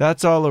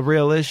all a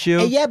real issue.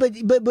 Yeah,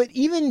 but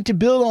even to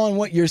build on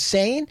what you're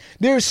saying,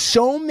 there's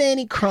so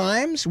many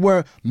crimes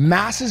where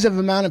masses of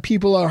amount of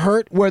people are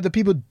hurt where the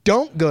people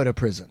don't go to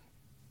prison.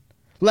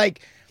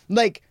 Like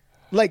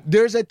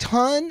there's a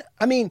ton.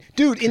 I mean,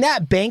 dude, in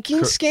that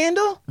banking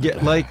scandal, yeah,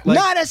 like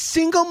not a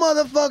single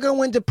motherfucker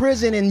went to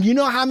prison. And you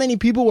know how many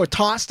people were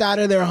tossed out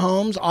of their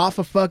homes off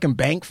of fucking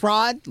bank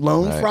fraud,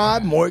 loan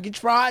fraud, mortgage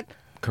fraud?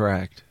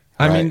 Correct.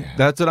 I mean,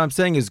 that's what I'm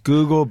saying is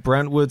Google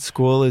Brentwood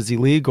School is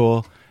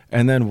illegal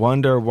and then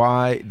wonder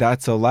why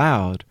that's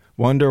allowed.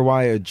 Wonder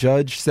why a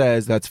judge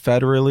says that's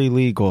federally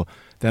legal.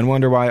 Then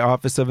wonder why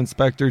Office of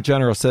Inspector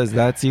General says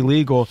that's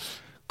illegal.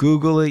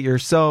 Google it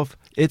yourself.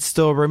 It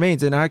still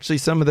remains. And actually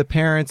some of the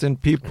parents and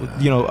people,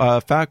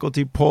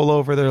 faculty pull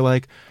over. They're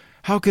like,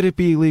 how could it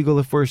be illegal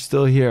if we're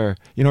still here?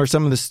 You know, or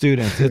some of the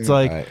students. It's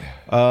like,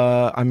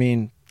 I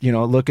mean, you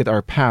know, look at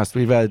our past.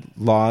 We've had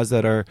laws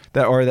that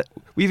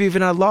we've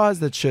even had laws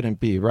that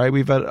shouldn't be, right?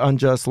 We've had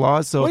unjust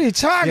laws. So what are you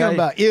talking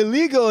about?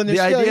 Illegal and they're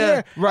still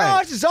here. Right. Oh,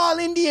 this is all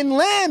Indian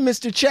land,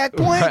 Mr.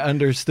 Checkpoint. Right,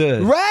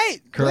 understood. Right.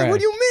 Correct. Like, what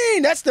do you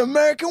mean? That's the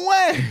American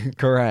way.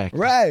 Correct.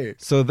 Right.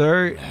 So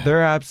they're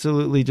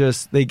absolutely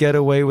just, they get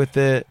away with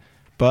it.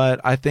 But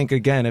I think,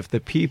 again, if the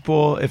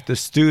people, if the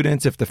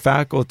students, if the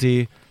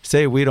faculty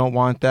say we don't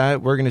want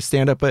that, we're going to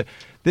stand up. But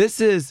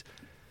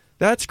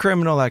that's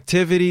criminal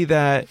activity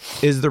that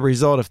is the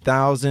result of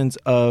thousands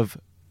of,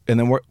 and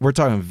then we're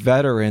talking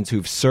veterans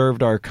who've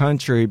served our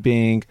country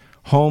being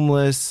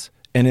homeless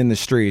and in the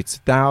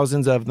streets.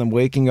 Thousands of them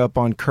waking up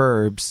on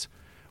curbs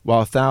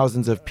while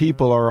thousands of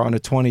people are on a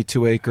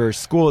 22-acre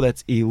school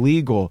that's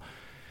illegal.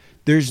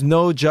 There's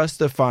no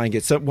justifying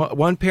it. So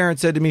one parent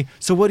said to me,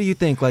 so what do you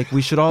think? Like,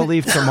 we should all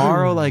leave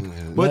tomorrow? Like,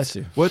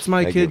 what's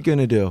my kid going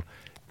to do?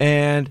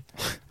 And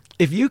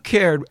if you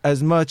cared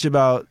as much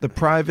about the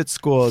private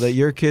school that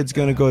your kid's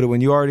going to go to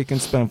when you already can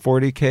spend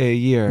 $40K a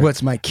year,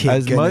 what's my kid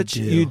as gonna much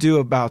do? You do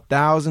about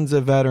thousands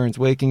of veterans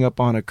waking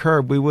up on a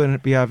curb, we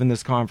wouldn't be having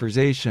this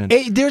conversation.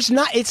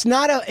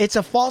 It's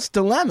a false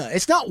dilemma.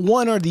 It's not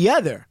one or the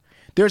other.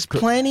 There's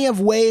plenty of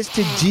ways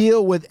to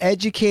deal with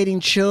educating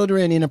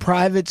children in a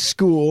private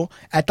school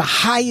at the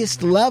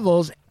highest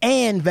levels,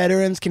 and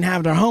veterans can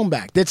have their home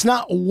back. That's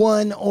not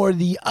one or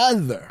the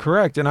other.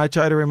 Correct. And I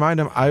try to remind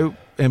them, I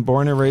am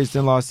born and raised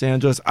in Los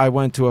Angeles. I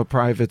went to a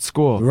private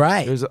school.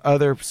 Right. There's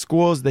other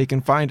schools. They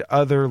can find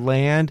other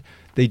land.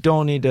 They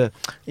don't need to.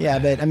 Yeah,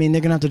 but I mean, they're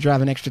going to have to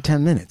drive an extra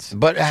 10 minutes.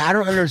 But I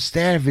don't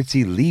understand if it's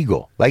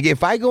illegal. Like,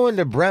 if I go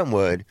into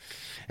Brentwood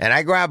and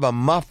I grab a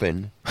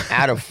muffin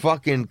out of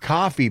fucking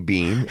Coffee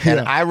Bean and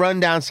I run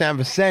down San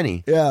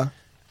Vicente,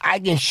 I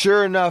can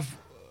sure enough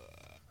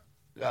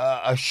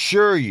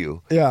assure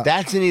you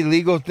that's an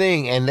illegal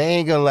thing, and they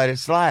ain't gonna let it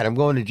slide. I'm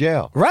going to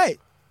jail. Right.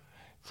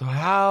 So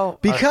how?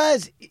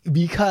 Because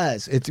we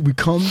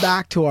come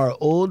back to our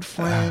old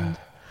friend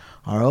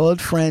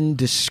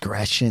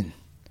discretion.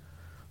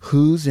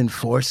 Who's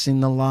enforcing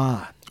the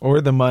law?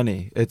 Or the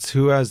money. It's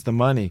who has the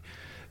money.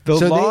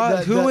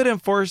 Who would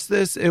enforce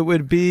this? It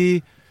would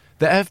be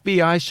the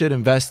FBI should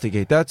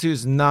investigate. That's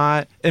who's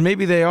not, and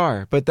maybe they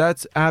are, but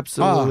that's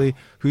absolutely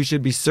who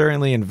should be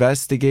certainly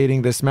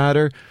investigating this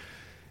matter.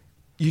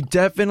 You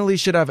definitely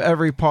should have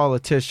every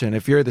politician.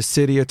 If you're the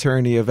city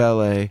attorney of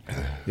LA,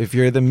 if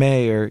you're the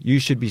mayor, you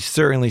should be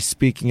certainly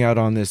speaking out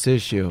on this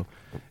issue.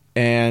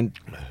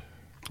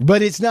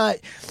 But it's not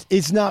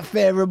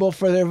favorable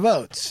for their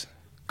votes.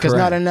 Because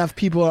not enough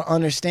people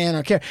understand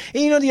or care.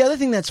 And the other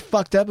thing that's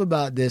fucked up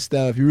about this,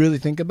 though, if you really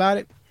think about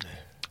it,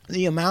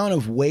 the amount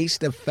of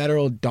waste of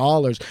federal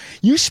dollars.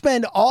 You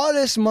spend all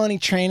this money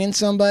training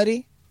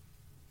somebody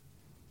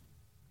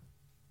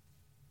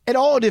at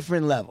all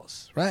different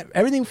levels, right?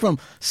 Everything from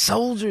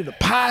soldier to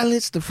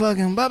pilots to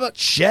fucking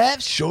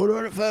chefs, short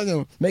order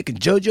fucking making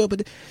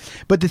JoJo.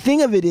 But the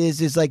thing of it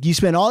is like you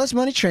spend all this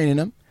money training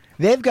them.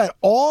 They've got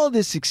all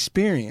this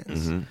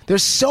experience. Mm-hmm.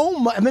 There's so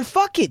much. I mean,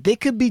 fuck it. They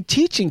could be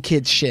teaching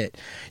kids shit.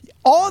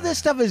 All this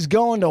stuff is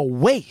going to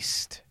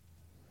waste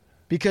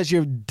because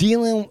you're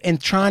dealing and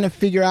trying to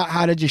figure out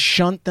how to just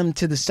shunt them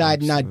to the side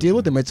and not deal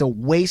with them. It's a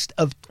waste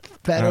of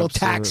federal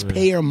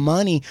taxpayer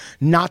money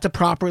not to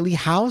properly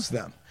house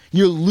them.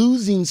 You're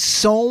losing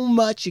so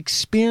much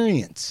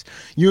experience.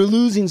 You're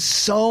losing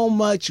so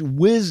much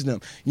wisdom.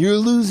 You're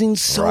losing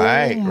so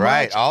much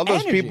Right. All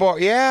those energy. people,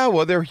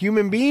 they're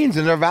human beings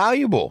and they're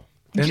valuable.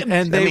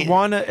 And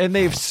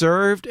they've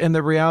served, and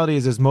the reality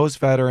is most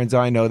veterans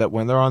I know that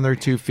when they're on their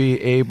 2 feet,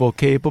 able,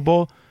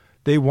 capable,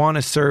 they want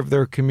to serve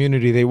their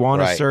community. They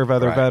want to serve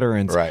other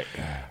veterans. Right.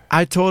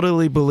 I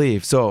totally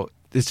believe. So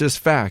it's just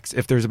facts.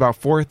 If there's about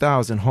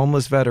 4,000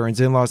 homeless veterans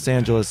in Los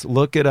Angeles,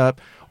 look it up.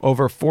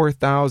 Over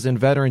 4,000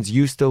 veterans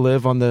used to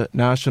live on the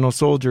National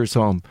Soldiers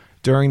Home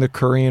during the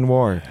Korean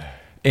War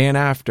and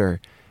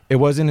after. It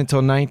wasn't until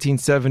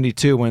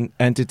 1972 when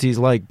entities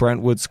like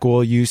Brentwood School,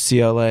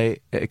 UCLA,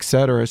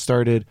 etc.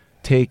 started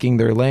taking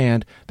their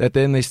land that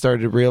then they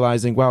started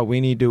realizing, wow,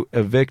 we need to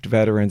evict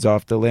veterans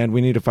off the land.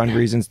 We need to find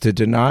reasons to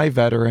deny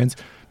veterans,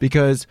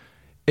 because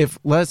if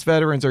less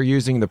veterans are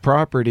using the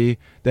property,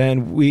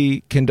 then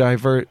we can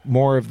divert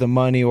more of the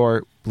money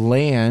or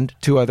land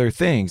to other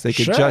things. They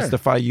could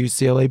justify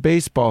UCLA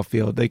baseball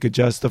field. They could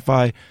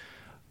justify,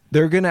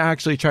 they're going to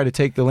actually try to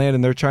take the land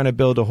and they're trying to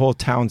build a whole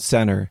town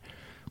center.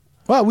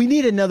 Well, we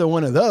need another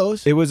one of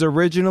those. It was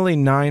originally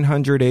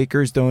 900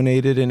 acres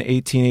donated in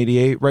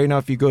 1888. Right now,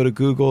 if you go to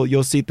Google,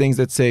 you'll see things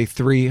that say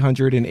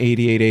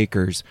 388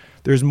 acres.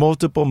 There's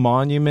multiple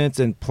monuments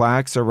and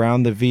plaques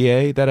around the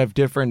VA that have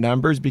different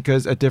numbers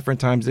because at different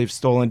times they've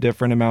stolen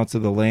different amounts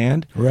of the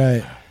land.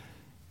 Right.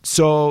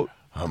 So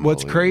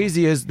what's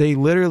crazy is they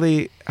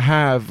literally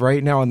have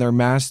right now in their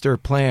master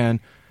plan,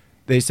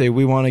 they say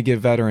we want to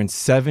give veterans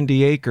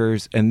 70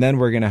 acres and then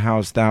we're going to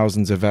house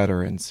thousands of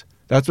veterans.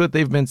 That's what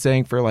they've been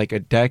saying for like a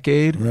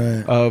decade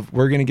of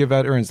we're going to give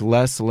veterans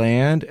less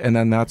land and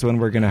then that's when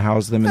we're going to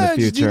house them in the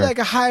future. Just do like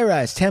a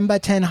high-rise, 10 by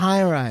 10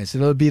 high-rise.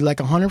 It'll be like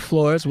 100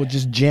 floors. We'll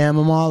just jam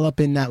them all up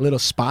in that little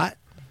spot.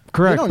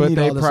 Correct, but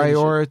they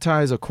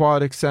prioritize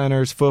aquatic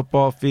centers,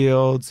 football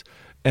fields,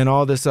 and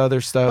all this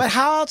other stuff. But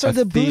how else are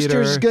the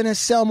boosters going to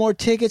sell more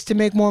tickets to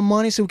make more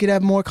money so we could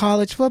have more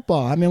college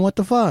football? I mean, what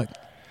the fuck?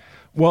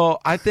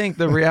 Well, I think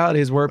the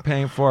reality is we're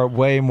paying for it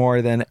way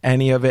more than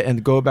any of it.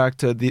 And go back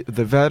to the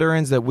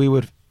veterans that we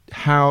would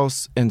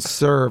house and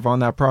serve on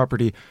that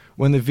property.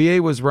 When the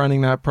VA was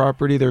running that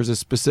property, there was a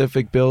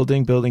specific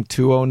building, Building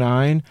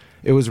 209.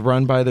 It was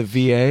run by the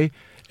VA.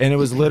 And it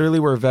was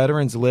literally where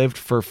veterans lived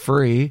for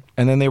free.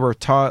 And then they were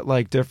taught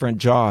like different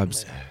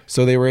jobs.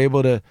 So they were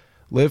able to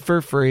live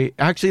for free.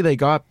 Actually, they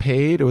got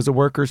paid. It was a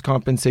workers'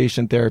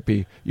 compensation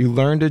therapy. You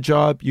learned a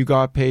job, you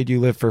got paid,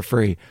 you lived for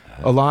free.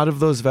 A lot of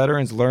those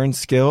veterans learned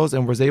skills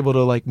and was able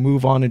to like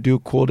move on and do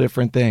cool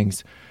different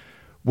things.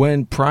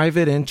 When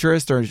private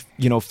interest or,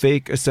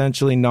 fake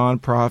essentially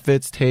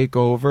nonprofits take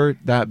over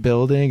that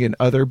building and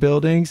other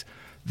buildings,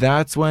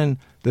 that's when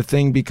the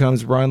thing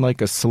becomes run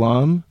like a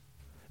slum.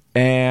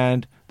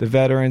 And the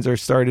veterans are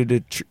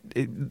started to,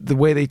 the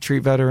way they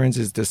treat veterans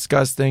is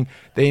disgusting.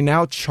 They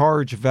now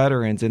charge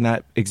veterans in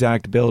that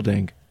exact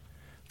building.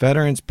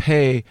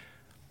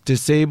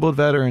 Disabled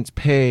veterans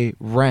pay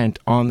rent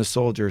on the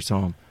soldiers'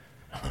 home.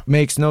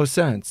 Makes no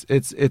sense.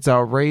 It's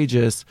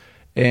outrageous.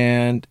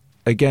 And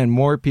again,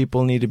 more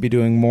people need to be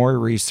doing more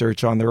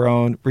research on their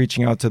own,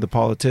 reaching out to the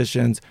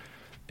politicians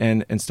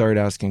and start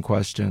asking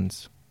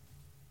questions.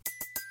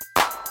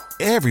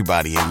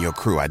 Everybody in your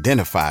crew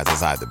identifies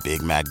as either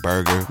Big Mac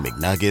Burger,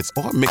 McNuggets,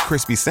 or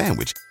McCrispy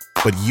Sandwich.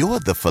 But you're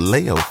the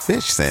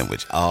Filet-O-Fish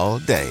Sandwich all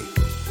day.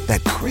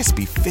 That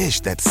crispy fish,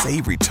 that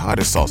savory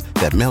tartar sauce,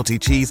 that melty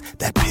cheese,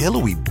 that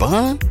pillowy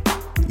bun.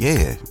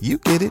 Yeah, you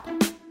get it.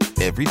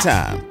 Every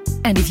time.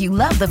 And if you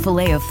love the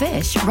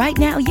Filet-O-Fish, right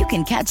now you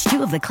can catch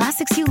 2 of the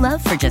classics you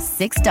love for just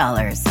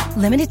 $6.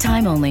 Limited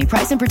time only.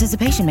 Price and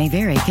participation may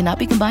vary. Cannot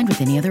be combined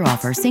with any other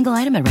offer. Single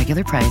item at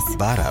regular price.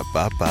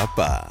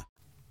 Ba-da-ba-ba-ba.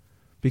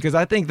 Because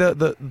I think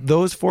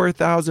those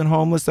 4,000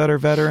 homeless that are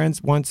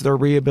veterans, once they're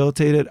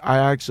rehabilitated,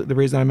 the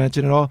reason I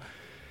mention it all,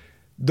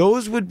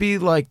 those would be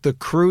like the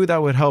crew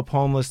that would help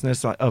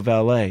homelessness of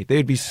LA.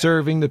 They'd be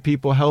serving the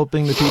people,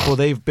 helping the people.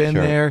 They've been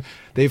there.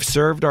 They've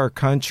served our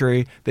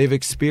country. They've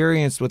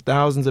experienced what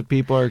thousands of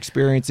people are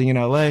experiencing in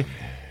LA.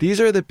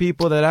 These are the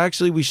people that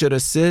actually we should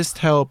assist,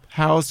 help,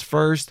 house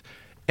first,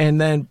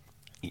 and then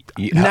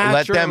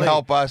let them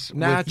help us with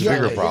the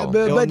bigger problem.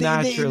 But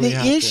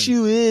the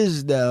issue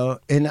is, though,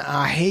 and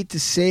I hate to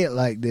say it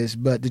like this,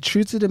 but the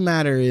truth of the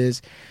matter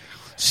is,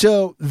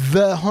 so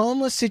the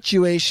homeless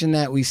situation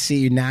that we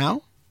see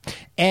now,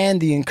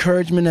 and the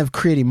encouragement of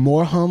creating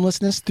more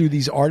homelessness through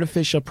these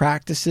artificial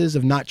practices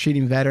of not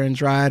treating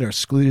veterans right or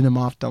excluding them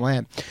off the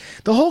land.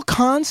 The whole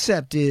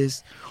concept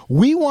is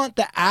we want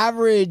the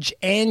average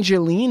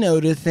Angelino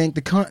to think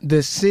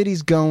the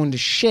city's going to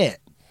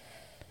shit.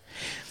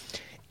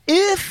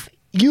 If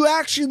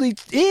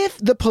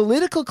the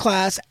political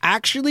class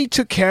actually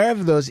took care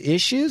of those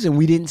issues and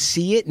we didn't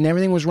see it and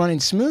everything was running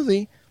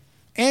smoothly,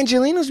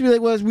 Angelinos would be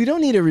like, well, we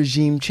don't need a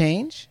regime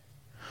change.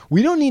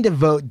 We don't need to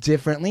vote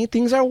differently.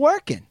 Things are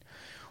working.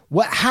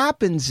 What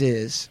happens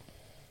is,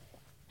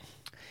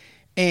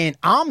 and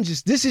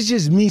this is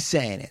just me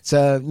saying it.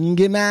 So you can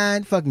get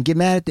mad, fucking get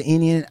mad at the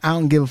Indian. I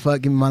don't give a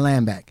fuck, give me my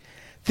land back.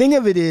 Thing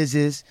of it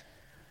is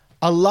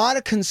a lot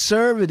of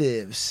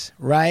conservatives,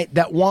 right,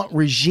 that want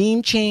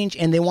regime change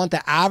and they want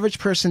the average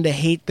person to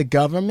hate the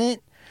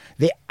government.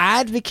 They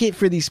advocate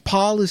for these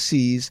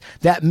policies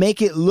that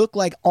make it look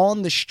like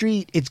on the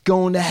street it's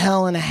going to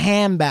hell in a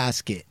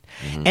handbasket.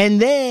 Mm-hmm. And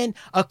then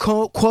a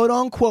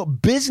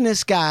quote-unquote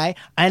business guy,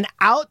 an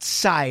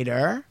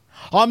outsider,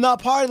 I'm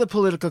not part of the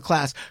political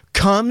class,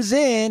 comes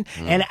in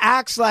and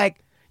acts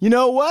like, you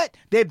know what?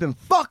 They've been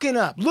fucking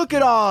up. Look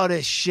at all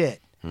this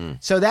shit.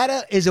 So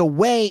that is a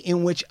way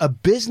in which a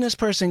business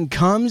person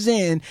comes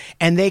in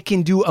and they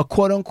can do a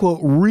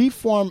quote-unquote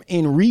reform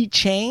and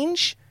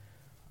rechange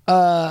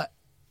by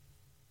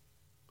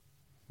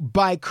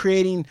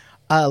creating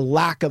a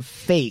lack of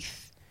faith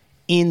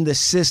in the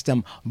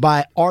system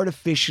by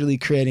artificially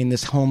creating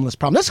this homeless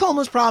problem. This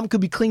homeless problem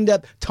could be cleaned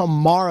up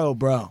tomorrow,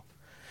 bro.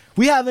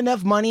 We have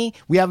enough money.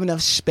 We have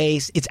enough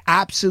space. It's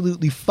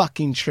absolutely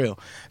fucking true.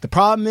 The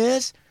problem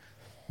is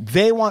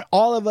they want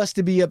all of us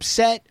to be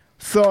upset,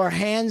 throw our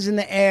hands in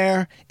the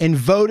air, and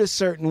vote a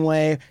certain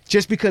way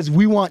just because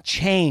we want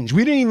change.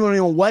 We don't even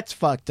know what's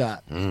fucked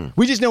up.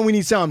 We just know we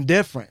need something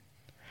different.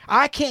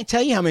 I can't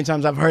tell you how many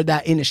times I've heard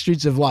that in the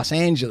streets of Los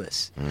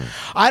Angeles.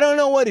 I don't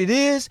know what it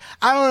is.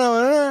 I don't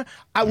know.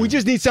 We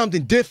just need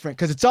something different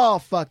because it's all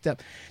fucked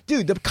up.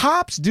 Dude, the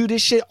cops do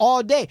this shit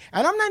all day.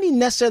 And I'm not even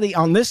necessarily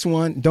on this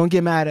one. Don't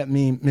get mad at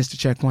me, Mr.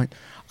 Checkpoint.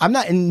 I'm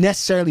not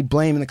necessarily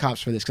blaming the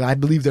cops for this because I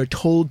believe they're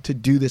told to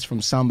do this from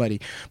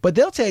somebody. But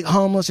they'll take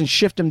homeless and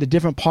shift them to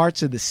different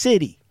parts of the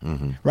city,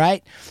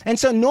 right? And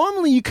so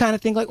normally you kind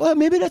of think like, well,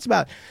 maybe that's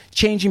about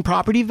changing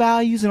property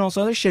values and all this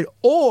other shit.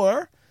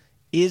 Or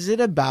is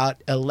it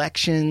about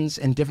elections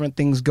and different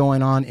things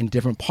going on in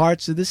different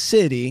parts of the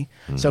city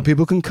so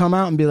people can come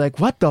out and be like,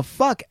 what the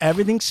fuck?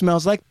 Everything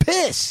smells like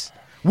piss.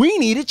 We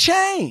need a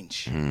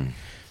change.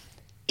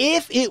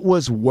 If it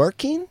was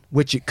working,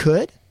 which it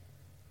could,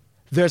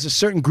 there's a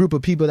certain group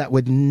of people that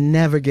would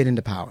never get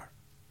into power,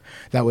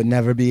 that would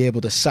never be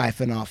able to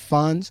siphon off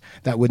funds,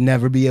 that would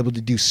never be able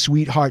to do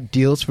sweetheart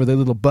deals for their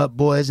little butt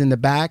boys in the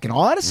back and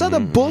all this other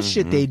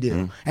bullshit they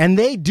do. And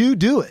they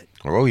do it.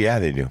 Oh, yeah,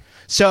 they do.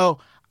 So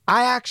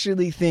I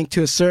actually think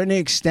to a certain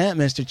extent,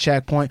 Mr.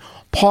 Checkpoint,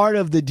 part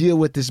of the deal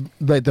with this,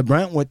 like the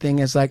Brentwood thing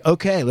is like,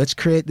 okay, let's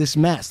create this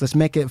mess. Let's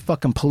make it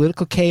fucking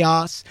political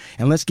chaos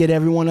and let's get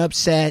everyone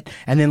upset.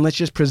 And then let's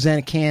just present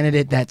a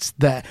candidate that's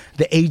the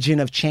agent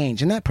of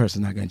change. And that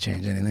person's not going to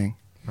change anything.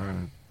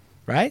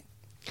 Right?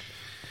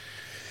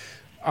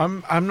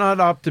 I'm not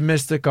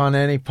optimistic on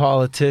any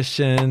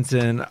politicians,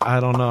 and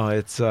I don't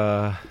know.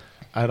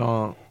 I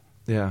don't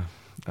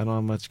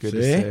have much good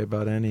to say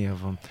about any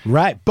of them.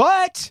 Right.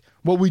 But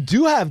what we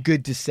do have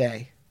good to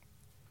say,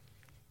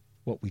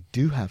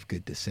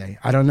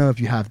 I don't know if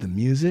you have the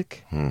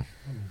music.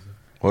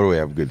 What do we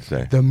have good to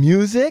say? The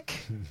music.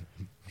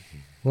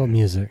 What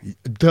music?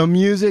 The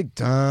music.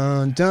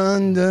 Dun,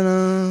 dun, dun,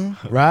 dun.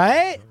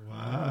 Right?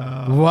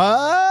 Wow.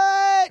 What?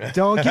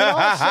 Don't get all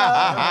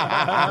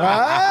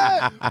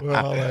right?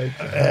 Well, like,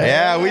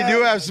 yeah, we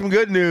do have some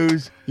good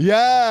news.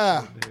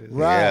 Yeah.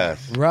 Right.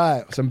 Yes.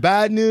 Right. Some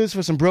bad news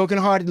for some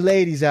broken-hearted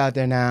ladies out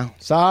there now.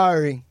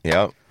 Sorry.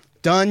 Yep.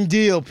 Done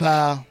deal,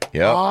 pal.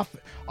 Yep.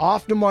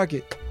 Off the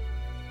market.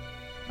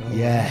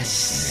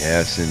 Yes.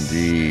 Yes,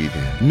 indeed.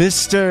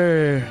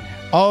 Mr.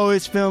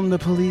 Always Film the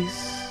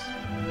Police.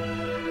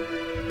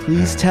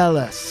 Please tell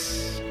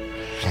us,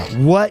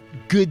 what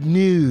good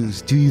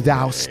news do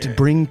thou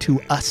bring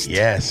to us?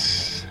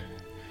 Yes.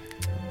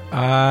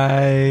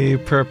 I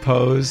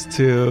propose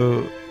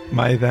to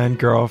my then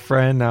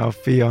girlfriend, now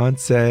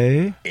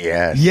fiance.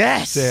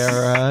 Yes.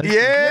 Sarah.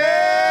 Yeah.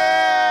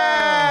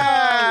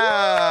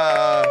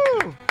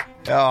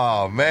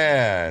 Oh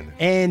man.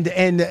 And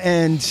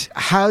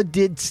how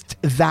did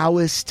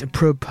thouest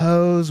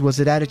propose? Was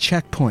it at a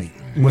checkpoint?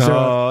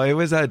 It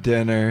was at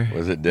dinner.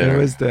 Was it dinner? It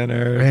was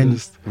dinner.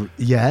 And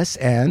yes,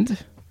 and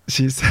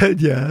she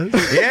said yes.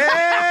 Yeah.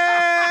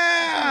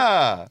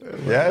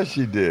 Yeah,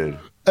 she did.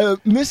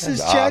 Mrs.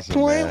 That's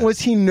Checkpoint, awesome, was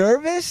he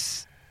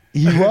nervous?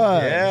 He was.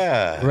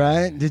 Yeah.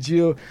 Right? Did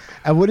you,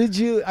 did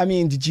you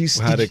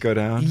How'd it go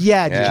down?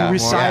 Yeah, did Yeah. you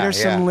recite her Yeah,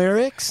 some yeah.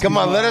 lyrics? Come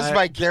on, let us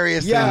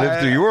vicariously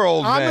live through. You were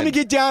old I'm men. going to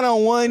get down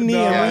on one knee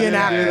and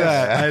reenact I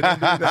that. didn't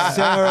do that.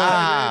 Sarah.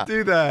 I didn't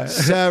do that.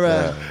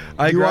 Sarah.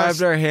 I you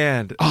grabbed are- her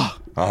hand.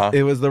 Uh-huh.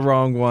 It was the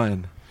wrong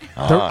one.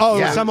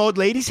 Yeah. Some old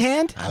lady's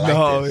hand? I like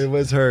No, this. it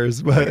was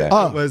hers, but Okay.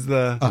 it was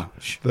the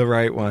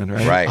right one,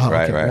 right? Right, Oh,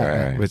 right,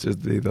 okay, right. Which is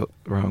the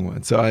wrong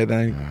one. So I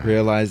then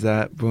realized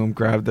that. Boom,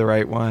 grabbed the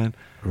right one.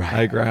 Right.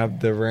 I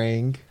grabbed the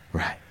ring.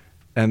 Right.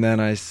 And then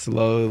I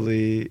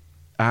slowly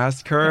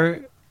asked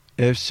her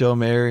if she'll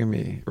marry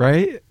me,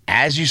 right?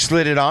 As you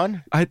slid it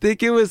on? I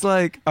think it was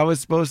like I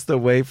was supposed to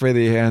wait for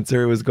the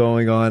answer. It was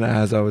going on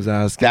as I was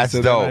asking. That's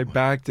so dope. Then I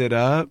backed it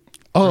up.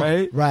 Oh,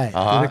 right? right.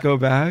 Did it go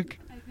back?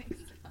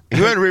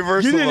 You went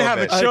reverse You a didn't little have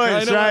a bit. choice,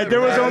 kinda right? went There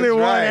was right. only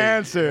one Right.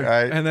 answer.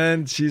 Right. And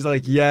then she's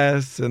like,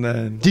 yes. And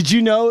then Did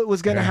you know it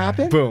was going to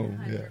happen? boom.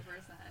 Yeah.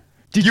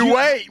 Did You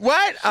wait,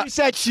 what? She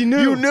said she knew.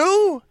 You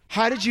knew?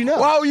 How did you know?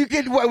 Wow, you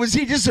could. What, was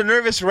he just a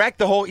nervous wreck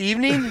the whole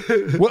evening?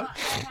 What?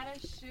 I had a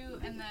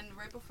shoot, and then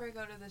right before I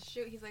go to the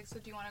shoot, he's like, "So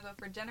do you want to go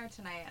for dinner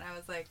tonight?" And I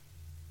was like,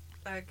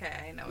 "Okay,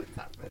 I know what's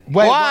happening."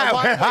 Wait,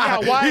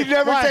 Why? He'd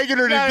never taken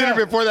her to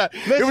dinner before that.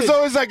 It was Listen.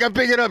 always like I'm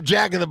picking up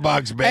Jack in the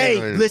Box, man. Hey,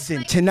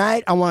 listen,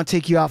 tonight I want to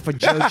take you out for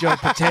JoJo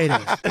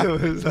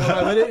potatoes.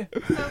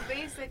 So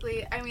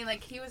basically, I mean,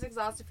 like, he was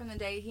exhausted from the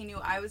day. He knew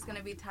I was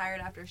gonna be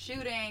tired after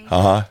shooting.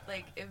 Uh-huh.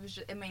 Like,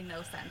 it made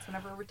no sense.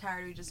 Whenever we're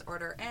tired, we just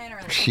order in, or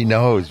like, She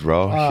knows,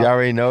 bro. She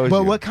already knows.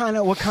 But you. what kind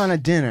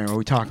of dinner are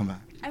we talking about?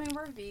 I mean,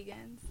 we're vegans.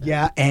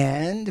 Yeah,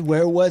 and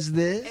where was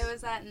this? It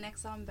was at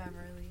Nick's on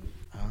Beverly.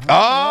 Oh,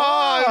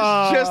 I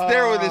was just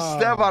there with his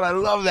stepmom. I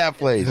love that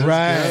place.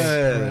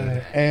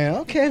 Right. And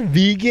okay,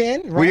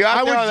 vegan. Right. Were you out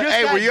I there? was On the, just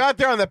hey, at- were you out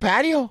there on the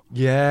patio?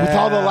 Yeah. With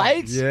all the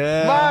lights?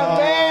 Yeah. My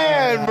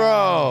man,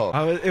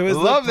 bro. It was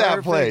Love the that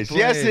perfect place.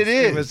 Yes, it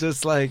is. It was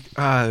just like,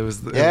 it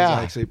was Yeah.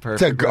 actually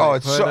perfect. To go- Where they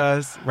it's put so-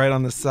 us right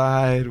on the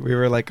side. We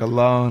were like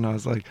alone. I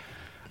was like,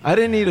 I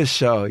didn't need a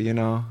show, you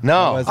know? No.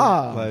 I wasn't,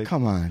 Oh, like,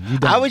 come on. You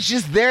I was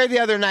just there the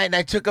other night, and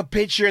I took a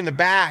picture in the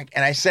back,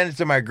 and I sent it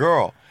to my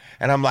girl.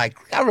 And I'm like,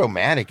 how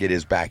romantic it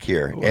is back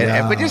here.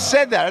 But just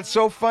said that. It's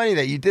so funny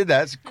that you did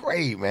that. It's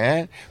great,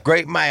 man.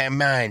 Great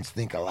minds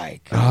think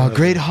alike. Oh,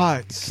 great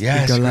hearts.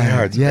 Yes, Think great alike.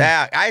 hearts. Yeah.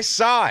 Yeah, I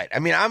saw it. I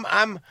mean,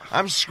 I'm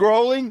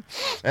scrolling,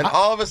 and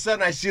all of a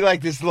sudden I see like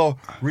this little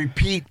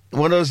repeat,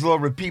 one of those little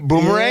repeat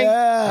boomerang.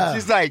 Yeah.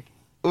 She's like,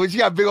 when she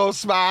got a big old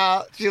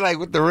smile, she like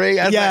with the ring.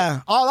 I was Yeah.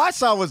 like, All I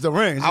saw was the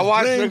rings. I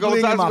watched her go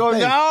Bling, bling in times my go,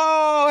 face.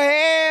 no,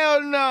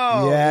 hell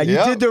no. Yeah, you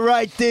Yep. did the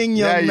right thing,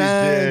 young Yeah, you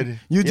man. did.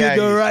 You Yeah,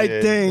 did the you right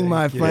did. thing,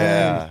 my Thank you.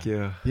 friend. Thank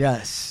you.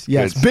 Yes.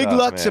 Good Big stuff,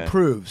 Lux man.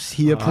 approves.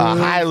 He approves.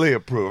 Highly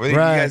approve. I think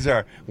Right. you guys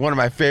are one of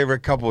my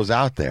favorite couples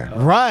out there.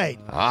 Right.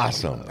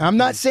 Awesome. I'm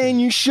not saying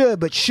you should,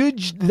 but should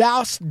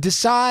thou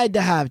decide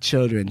to have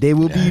children, they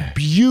will be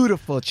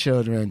beautiful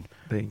children.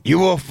 Thank You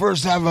will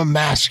first have a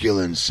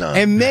masculine son.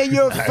 And may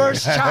your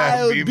first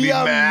child Be be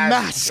a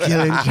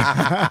masculine,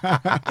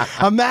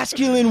 a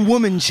masculine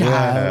woman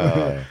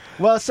child.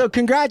 Well, so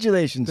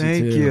congratulations,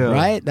 Thank two, you.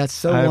 Right? That's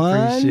so I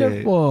appreciate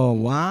it. wonderful.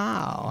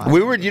 Wow.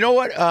 We were, you know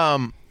what?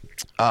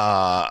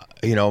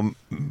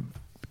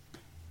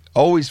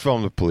 Always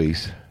Film the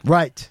Police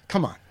Right.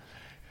 Come on.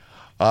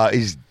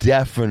 is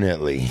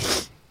definitely,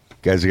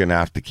 guys are going to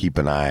have to keep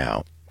an eye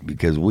out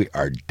because we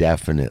are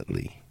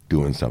definitely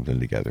doing something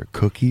together.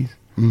 Cookies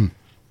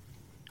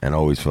and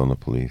Always Film the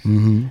Police.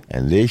 Mm-hmm.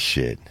 And this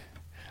shit,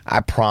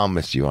 I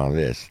promise you on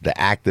this, the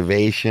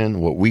activation,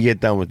 what we get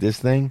done with this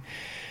thing,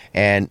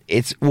 and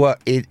it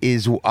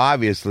is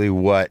obviously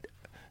what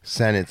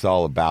Senate's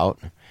all about,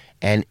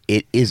 and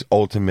it is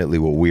ultimately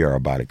what we are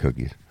about at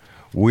Cookies.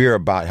 We are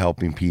about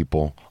helping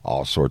people,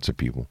 all sorts of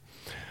people,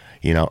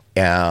 you know,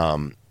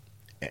 and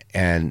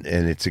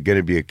it's going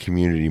to be a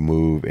community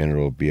move, and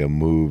it'll be a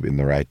move in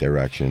the right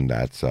direction.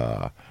 That's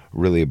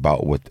really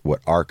about what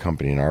our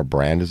company and our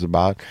brand is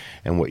about,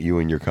 and what you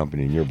and your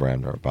company and your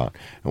brand are about.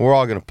 And we're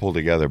all going to pull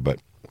together, but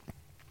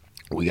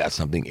we got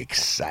something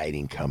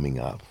exciting coming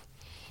up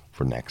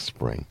for next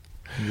spring.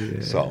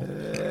 Yeah. So,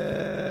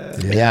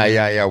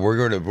 yeah. We're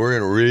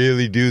gonna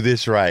really do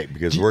this right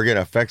because we're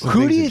gonna affect some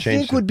Who things do you and change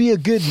think would be a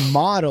good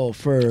model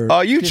for?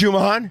 Oh, you,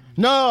 Chumahan.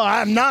 No,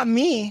 I'm not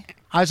me.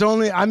 Do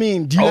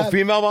you have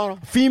female model?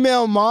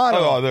 Female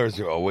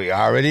model. We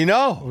already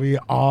know. We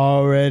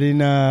already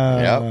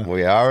know. Yep,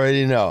 we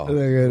already know.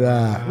 Look at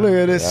that. Look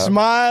at this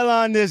smile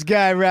on this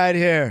guy right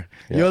here.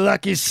 Yep. You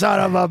lucky son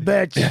of a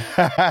bitch.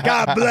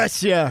 God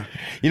bless you.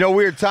 You know,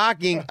 we were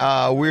talking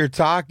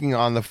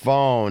on the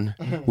phone.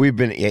 We've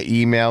been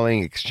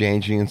emailing,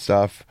 exchanging and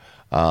stuff,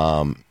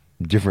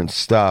 different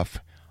stuff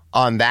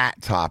on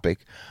that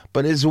topic.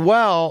 But as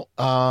well,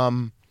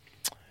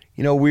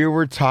 you know, we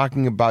were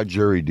talking about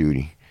jury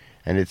duty,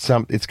 and it's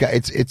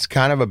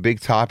kind of a big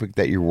topic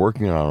that you're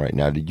working on right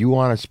now. Did you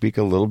want to speak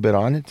a little bit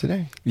on it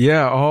today?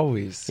 Yeah,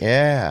 always.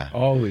 Yeah,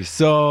 always.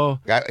 So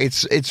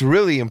it's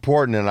really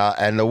important,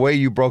 and the way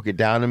you broke it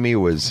down to me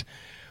was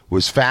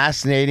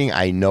fascinating.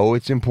 I know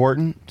it's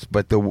important,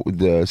 but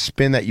the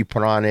spin that you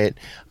put on it,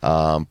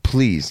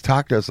 please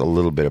talk to us a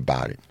little bit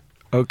about it.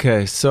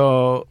 Okay,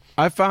 so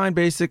I find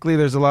basically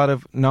there's a lot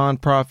of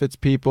nonprofits,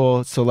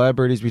 people,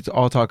 celebrities. We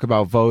all talk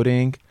about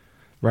voting,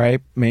 right?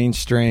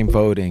 Mainstream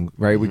voting,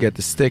 right? We get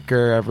the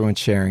sticker, everyone's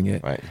sharing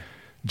it. Right.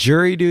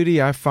 Jury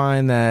duty, I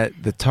find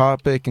that the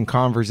topic and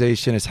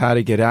conversation is how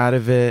to get out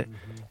of it.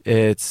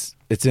 It's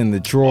in the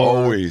drawer.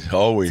 Always.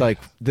 It's like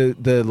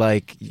the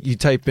like you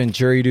type in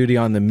jury duty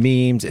on the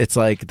memes. It's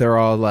like they're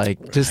all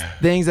like just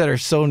things that are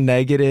so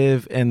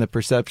negative, and the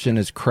perception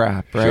is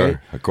crap, right?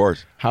 Sure, of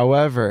course.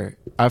 However,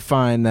 I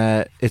find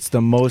that it's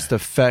the most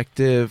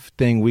effective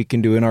thing we can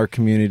do in our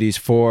communities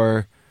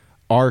for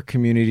our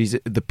communities,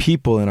 the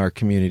people in our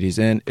communities,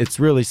 and it's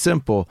really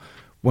simple.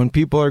 When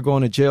people are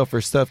going to jail for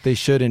stuff they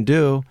shouldn't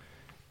do,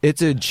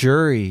 it's a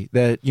jury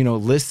that, you know,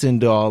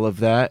 listened to all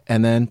of that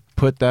and then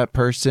put that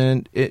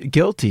person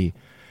guilty.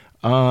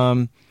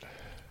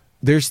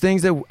 There's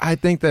things that I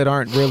think that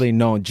aren't really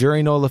known.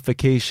 Jury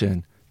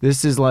nullification.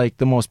 This is like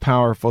the most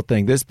powerful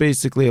thing. This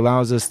basically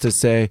allows us to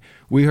say,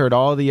 we heard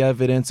all the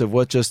evidence of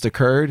what just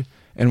occurred,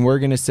 and we're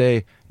going to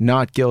say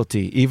not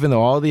guilty, even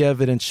though all the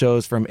evidence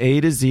shows from A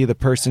to Z the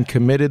person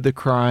committed the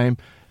crime,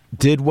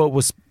 did what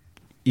was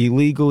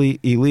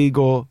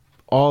illegal,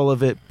 all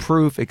of it,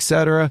 proof,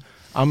 etc.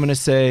 I'm going to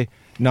say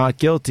not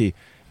guilty.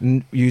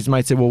 You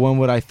might say, well, when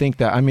would I think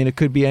that? I mean, it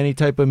could be any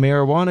type of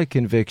marijuana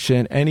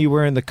conviction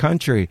anywhere in the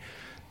country.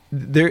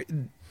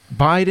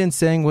 Biden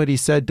saying what he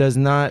said does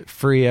not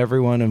free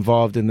everyone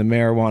involved in the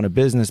marijuana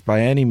business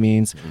by any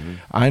means. Mm-hmm.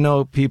 I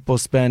know people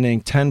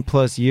spending 10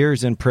 plus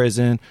years in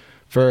prison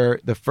for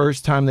the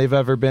first time they've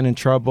ever been in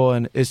trouble,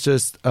 and it's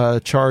just a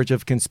charge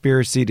of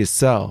conspiracy to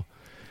sell.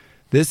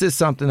 This is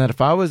something that if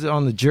I was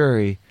on the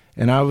jury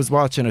and I was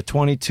watching a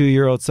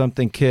 22-year-old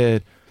something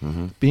kid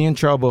be in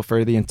trouble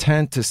for the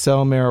intent to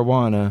sell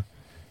marijuana,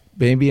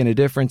 maybe in a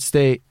different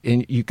state,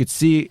 and you could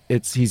see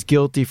he's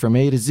guilty from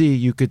A to Z,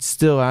 you could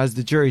still, as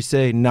the jury,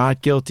 say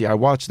not guilty. I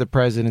watched the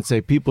president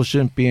say people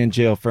shouldn't be in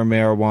jail for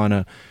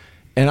marijuana,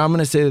 and I'm going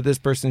to say that this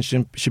person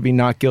should be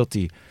not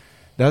guilty.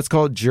 That's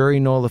called jury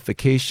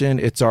nullification.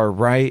 It's our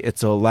right.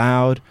 It's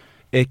allowed.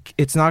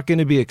 It's not going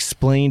to be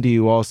explained to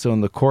you also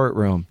in the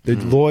courtroom. The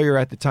lawyer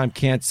at the time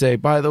can't say,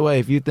 by the way,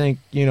 if you think,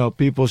 you know,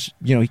 people,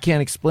 he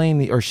can't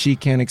explain or she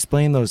can't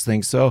explain those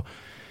things. So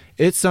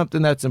it's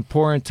something that's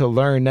important to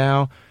learn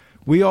now.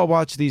 We all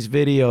watch these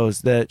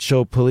videos that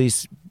show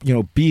police, you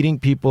know, beating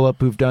people up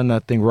who've done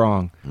nothing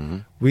wrong.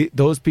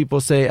 Those people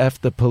say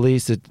F the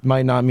police. It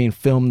might not mean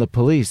film the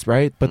police,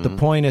 right? But the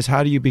point is,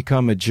 how do you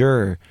become a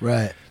juror?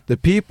 Right. The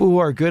people who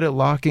are good at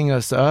locking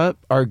us up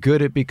are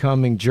good at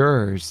becoming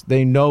jurors.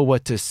 They know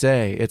what to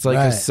say. It's like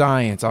a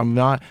science. I'm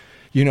not,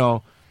 you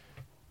know,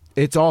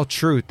 it's all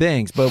true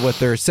things. But what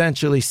they're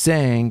essentially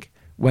saying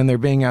when they're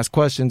being asked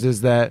questions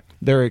is that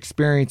their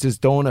experiences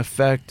don't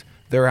affect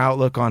their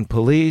outlook on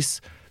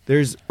police.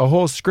 There's a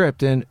whole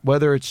script, and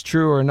whether it's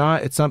true or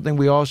not, it's something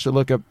we all should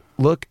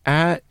look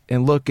at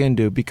and look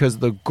into, because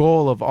the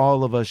goal of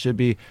all of us should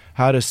be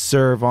how to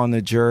serve on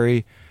the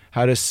jury,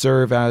 how to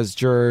serve as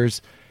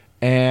jurors.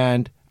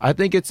 And I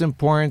think it's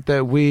important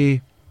that we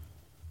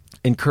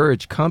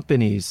encourage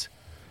companies,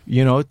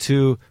 you know,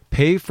 to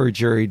pay for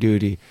jury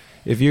duty.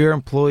 If your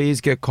employees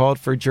get called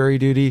for jury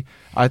duty,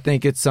 I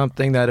think it's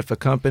something that if a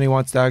company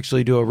wants to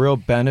actually do a real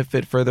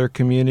benefit for their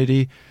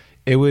community,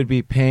 it would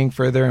be paying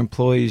for their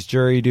employees'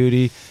 jury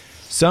duty.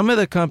 Some of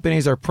the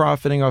companies are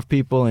profiting off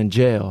people in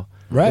jail.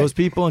 Right. Those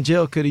people in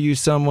jail could have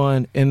used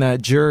someone in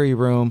that jury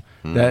room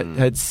that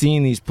had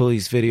seen these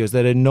police videos,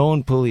 that had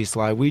known police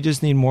lie. We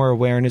just need more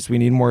awareness. We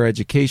need more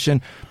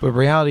education. But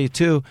reality,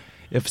 too,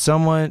 if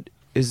someone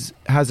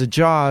has a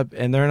job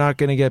and they're not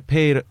going to get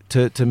paid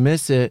to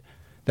miss it,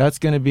 that's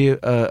going to be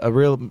a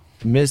real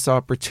missed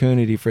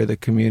opportunity for the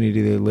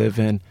community they live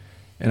in.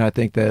 And I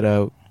think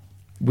that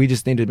we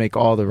just need to make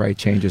all the right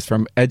changes,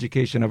 from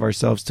education of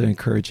ourselves to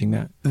encouraging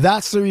that.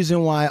 That's the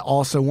reason why,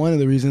 also one of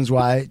the reasons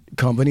why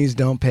companies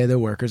don't pay their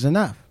workers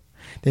enough.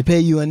 They pay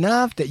you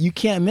enough that you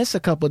can't miss a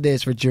couple of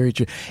days for jury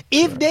duty.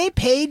 If they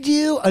paid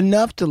you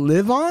enough to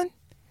live on,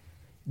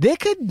 they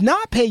could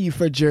not pay you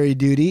for jury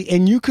duty,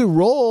 and you could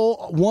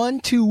roll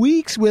 1-2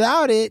 weeks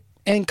without it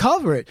and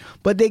cover it.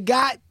 But they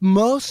got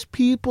most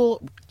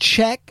people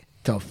check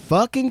to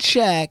fucking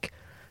check,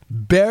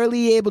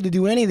 barely able to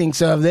do anything.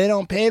 So if they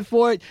don't pay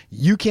for it,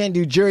 you can't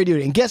do jury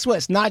duty. And guess what?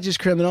 It's not just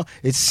criminal,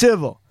 it's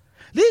civil.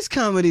 These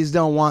companies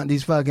don't want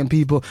these fucking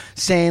people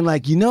saying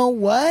like, you know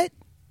what?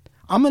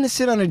 I'm going to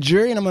sit on a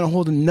jury and I'm going to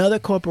hold another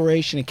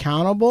corporation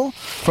accountable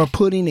for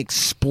putting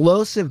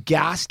explosive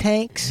gas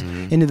tanks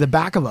into the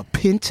back of a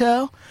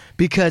Pinto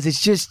because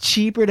it's just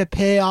cheaper to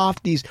pay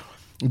off these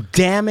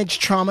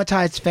damaged,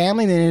 traumatized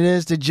family than it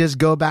is to just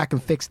go back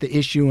and fix the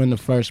issue in the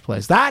first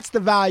place. That's the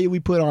value we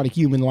put on a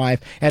human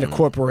life at a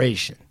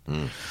corporation.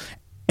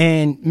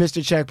 And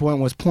Mr.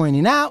 Checkpoint was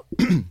pointing out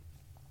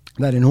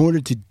that in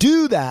order to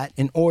do that,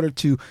 in order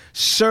to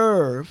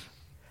serve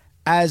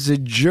as a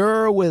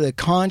juror with a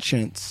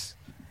conscience,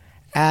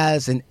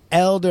 as an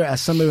elder, as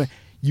somebody,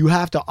 you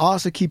have to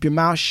also keep your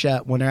mouth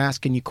shut when they're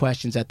asking you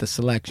questions at the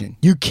selection.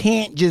 You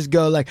can't just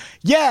go like,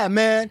 yeah,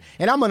 man,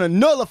 and I'm going to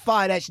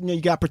nullify that. You know,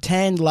 you got to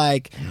pretend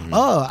like,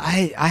 oh,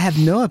 I have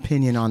no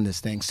opinion on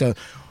this thing. So,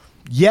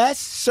 yes,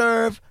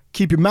 serve,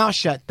 keep your mouth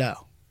shut,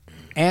 though.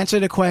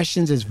 Answer the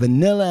questions as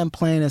vanilla and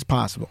plain as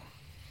possible.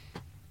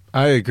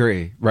 I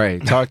agree.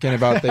 Right. Talking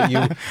about that you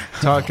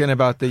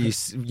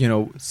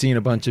seen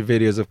a bunch of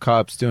videos of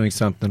cops doing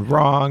something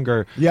wrong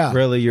or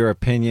really your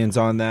opinions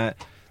on that.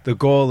 The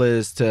goal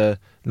is to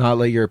not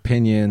let your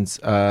opinions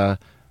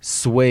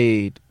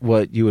sway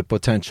what you would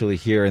potentially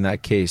hear in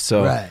that case.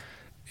 So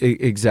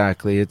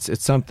exactly.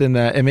 It's something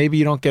that, and maybe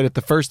you don't get it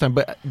the first time,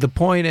 but the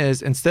point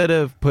is, instead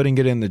of putting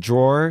it in the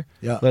drawer,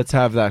 let's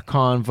have that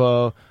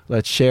convo.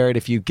 Let's share it.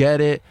 If you get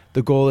it,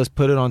 the goal is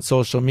put it on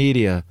social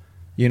media.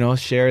 You know,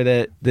 share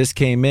that this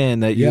came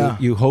in, that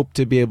you hope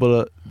to be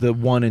able to, the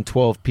 1 in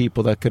 12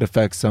 people that could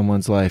affect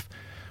someone's life.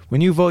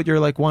 When you vote, you're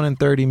like 1 in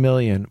 30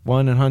 million,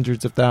 1 in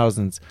hundreds of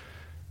thousands.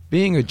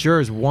 Being a juror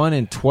is 1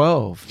 in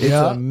 12. It's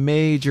a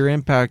major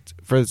impact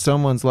for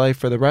someone's life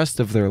for the rest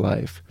of their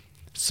life.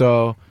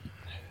 So,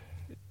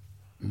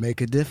 make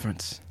a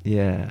difference.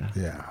 Yeah,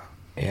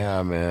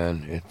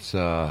 man. It's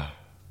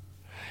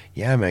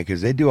man,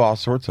 because they do all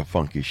sorts of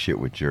funky shit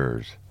with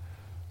jurors.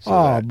 So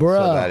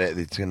that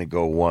it's going to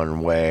go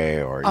one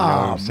way, or you know what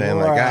I'm saying?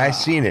 Bro. Like I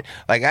seen it.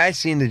 Like I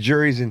seen the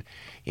juries in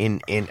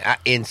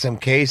some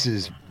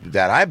cases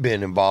that I've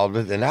been involved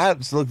with, and I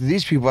just looked at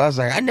these people. I was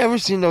like, I never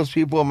seen those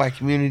people in my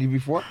community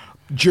before.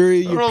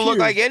 Jury, they don't look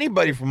like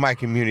anybody from my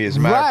community. As a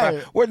matter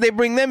of fact, where'd they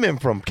bring them in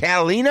from?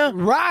 Catalina?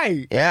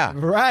 Right. Yeah.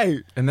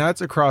 Right. And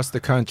that's across the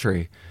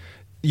country.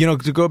 You know,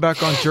 to go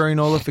back on jury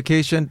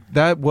nullification,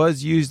 that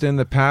was used in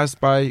the past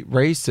by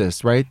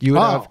racists, right? You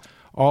would have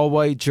all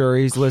white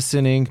juries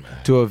listening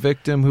to a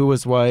victim who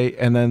was white,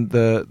 and then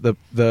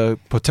the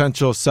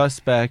potential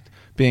suspect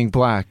being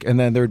black, and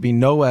then there would be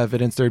no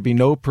evidence, there would be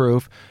no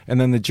proof,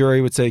 and then the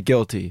jury would say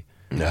guilty.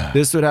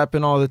 This would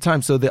happen all the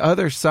time. So the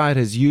other side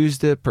has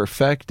used it,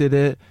 perfected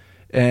it,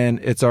 and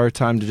it's our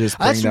time to just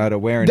bring that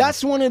awareness.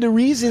 That's one of the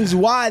reasons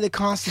why the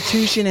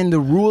Constitution and the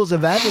rules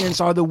of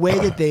evidence are the way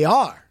that they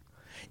are,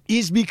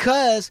 is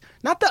because,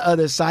 not the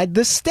other side,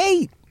 the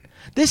state.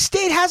 The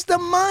state has the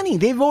money.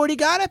 They've already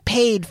got a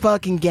paid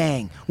fucking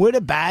gang with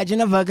a badge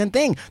and a fucking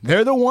thing.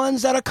 They're the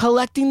ones that are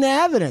collecting the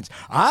evidence.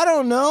 I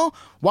don't know.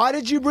 Why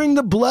did you bring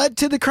the blood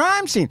to the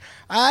crime scene?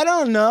 I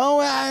don't know.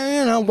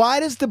 Why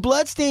does the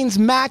bloodstains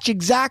match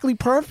exactly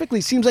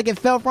perfectly? Seems like it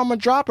fell from a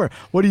dropper.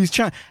 What are you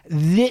trying?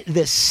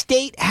 The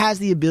state has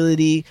the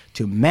ability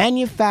to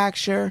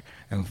manufacture.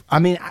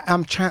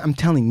 I'm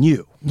telling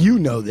you. You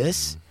know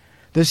this.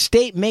 The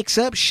state makes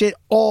up shit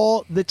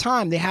all the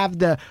time. They have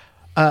the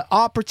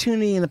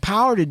opportunity and the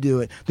power to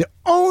do it. The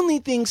only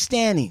thing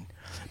standing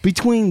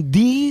between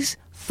these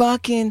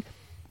fucking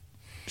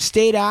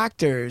state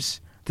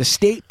actors, the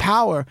state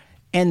power,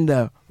 and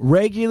the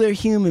regular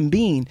human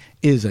being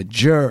is a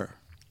juror.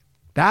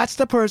 That's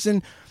the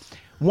person.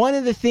 One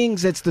of the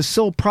things that's the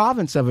sole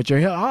province of a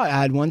jury. I'll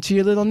add one to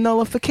your little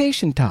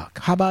nullification talk.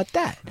 How about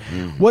that?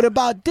 What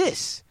about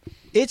this?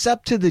 It's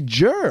up to the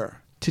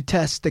juror to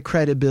test the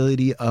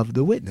credibility of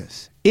the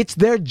witness. It's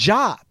their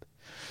job.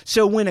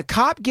 So when a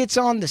cop gets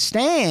on the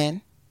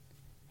stand,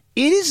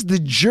 it is the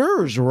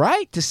juror's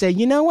right to say,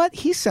 you know what?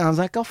 He sounds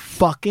like a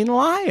fucking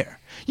liar.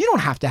 You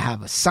don't have to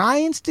have a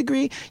science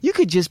degree. You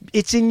could just,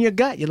 it's in your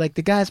gut. You're like,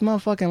 the guy's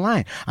motherfucking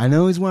lying. I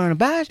know he's wearing a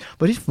badge,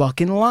 but he's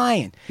fucking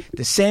lying.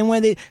 The same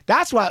way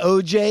that's why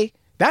OJ,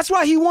 that's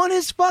why he won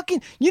his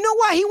fucking, you know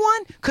why he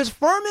won? Because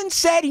Furman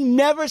said he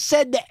never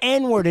said the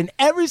N-word, and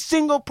every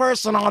single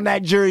person on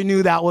that jury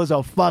knew that was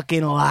a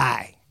fucking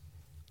lie.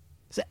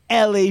 It's a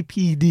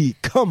LAPD.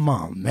 Come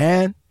on,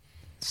 man.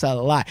 It's a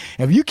lie.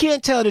 If you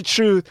can't tell the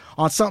truth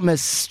on something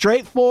as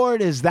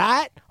straightforward as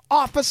that,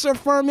 Officer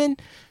Furman,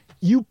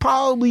 you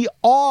probably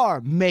are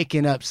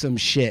making up some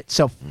shit.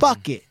 So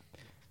fuck it.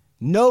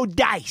 No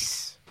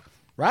dice.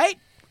 Right?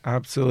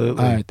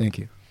 Absolutely. All right, thank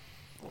you.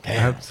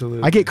 Damn.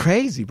 Absolutely. I get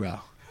crazy, bro.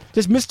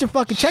 Just Mr.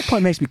 fucking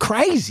Checkpoint makes me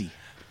crazy.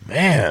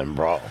 Man,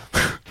 bro.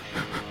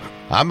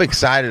 I'm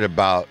excited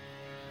about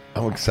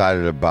I'm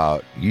excited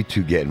about you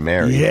two getting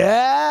married.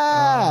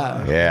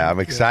 Yeah. Yeah, I'm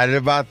excited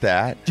about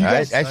that. You Right?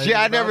 guys And she,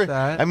 I never.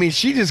 that? I mean,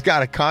 she just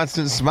got a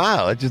constant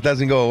smile. It just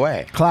doesn't go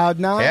away. Cloud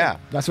 9. Yeah,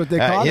 That's what they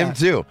call him that.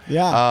 too.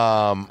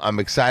 Yeah. I'm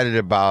excited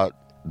about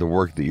the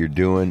work that you're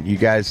doing. You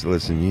guys,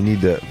 listen. You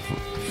need to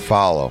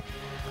follow.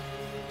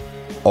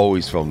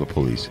 Always Film the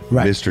Police,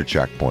 Right. Mr.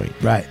 Checkpoint.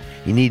 Right.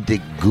 You need to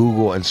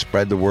Google and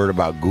spread the word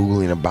about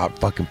Googling about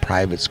fucking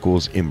private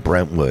schools in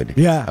Brentwood.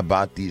 Yeah.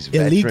 About these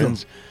Illegal.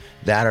 veterans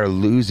that are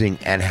losing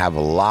and have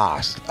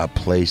lost a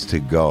place to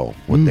go,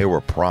 what they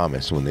were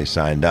promised when they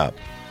signed up.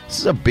 This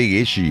is a big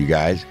issue, you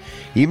guys.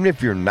 Even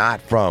if you're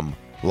not from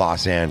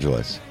Los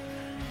Angeles,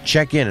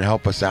 check in and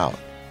help us out.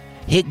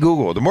 Hit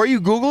Google. The more you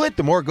Google it,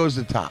 the more it goes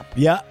to the top.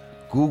 Yeah.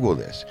 Google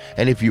this.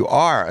 And if you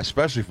are,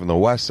 especially from the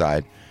West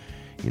Side,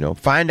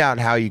 find out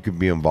how you could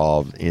be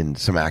involved in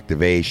some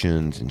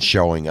activations and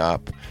showing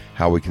up,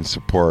 how we can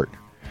support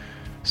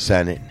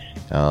Senate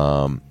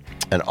and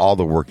all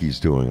the work he's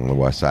doing on the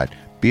West Side.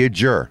 Be a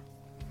juror.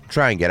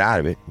 Try and get out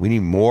of it. We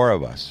need more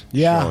of us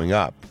showing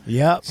up.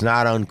 Yep. It's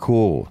not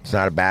uncool. It's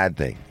not a bad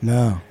thing.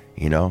 No.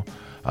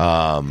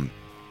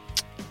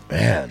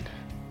 Man.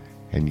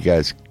 And you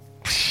guys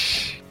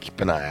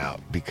keep an eye out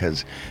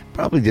because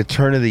probably the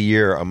turn of the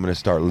year, I'm going to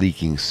start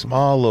leaking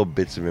small little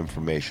bits of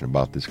information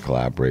about this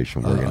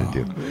collaboration we're going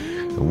to do.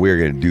 And we're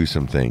going to do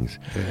some things.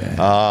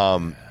 Yeah.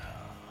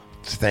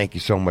 So thank you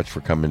so much for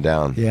coming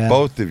down. Yeah.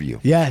 Both of you.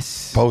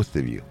 Yes. Both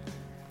of you.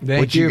 Thank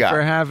What you you got?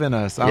 for having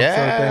us. I'm Yeah.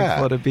 so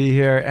thankful to be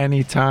here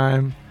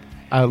anytime.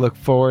 I look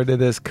forward to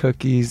this.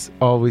 Cookies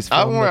always.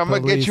 I'm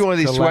going to get you one of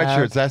these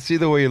sweatshirts. I see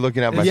the way you're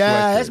looking at my sweatshirt.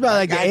 Yeah, that's about I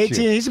like the got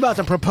 18. you. He's about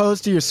to propose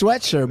to your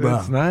sweatshirt, bro.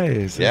 That's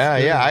nice. Yeah,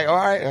 That's yeah. good. All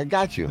right, I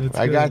got you. That's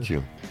I got good.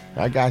 you.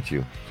 I got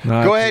you.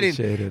 No, Go I ahead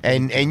appreciate it.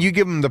 and you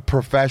give them the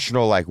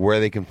professional, like where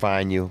they can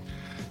find you.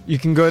 You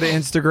can go to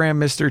Instagram,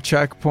 Mr.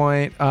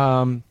 Checkpoint,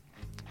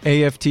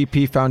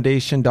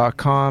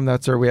 aftpfoundation.com.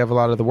 That's where we have a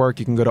lot of the work.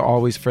 You can go to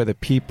Always for the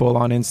People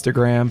on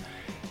Instagram.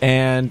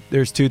 And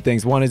there's two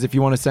things. One is if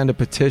you want to send a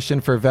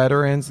petition for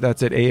veterans,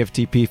 that's at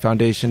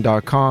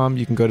aftpfoundation.com.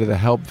 You can go to the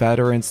Help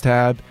Veterans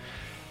tab.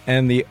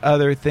 And the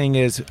other thing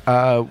is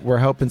we're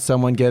helping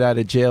someone get out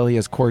of jail. He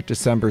has court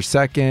December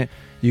 2nd.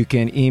 You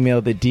can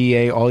email the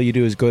DA. All you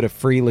do is go to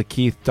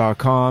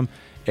freelakeith.com,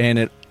 and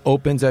it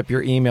opens up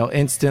your email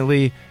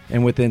instantly.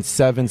 And within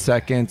 7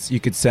 seconds, you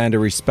could send a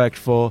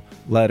respectful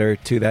letter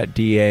to that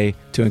DA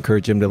to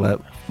encourage him to let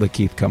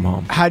Lakeith come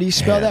home. How do you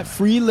spell that?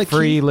 Free Lakeith?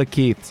 Free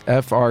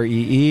Lakeith,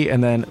 Free,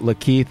 and then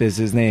Lakeith is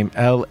his name,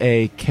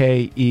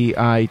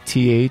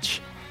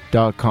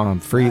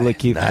 LAKEITH.com,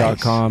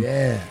 freelakeith.com,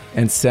 Yeah.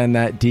 and send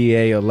that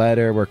DA a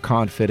letter. We're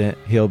confident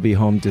he'll be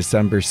home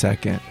December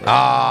 2nd.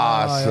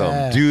 Awesome.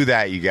 yeah. Do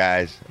that, you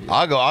guys.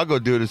 I'll go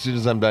do it as soon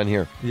as I'm done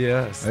here.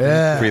 Yes.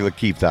 Yeah.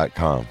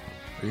 Freelakeith.com.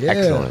 Yeah.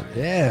 Excellent.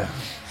 Yeah.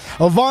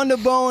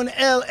 Ovanda Bone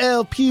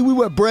LLP. We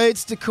wear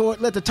braids to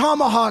court. Let the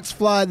tomahawks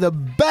fly. The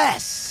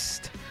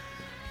best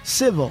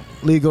civil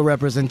legal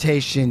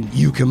representation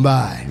you can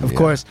buy. Of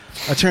course,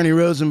 Attorney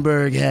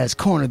Rosenberg has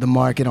cornered the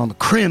market on the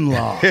crim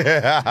law.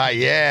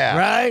 Yeah.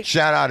 Right?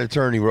 Shout out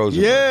Attorney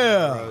Rosenberg.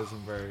 Yeah.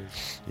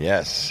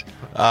 Yes.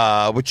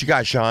 What you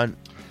got, Sean?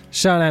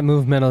 Sean at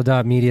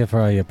movemental.media for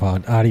all your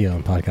audio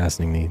and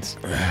podcasting needs.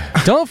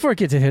 Don't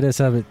forget to hit us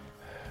up at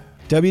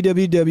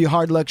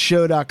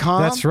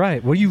www.hardluckshow.com. That's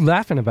right. What are you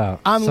laughing about?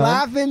 I'm son?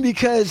 laughing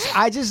because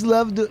I just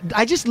love the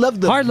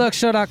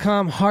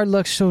Hardluckshow.com,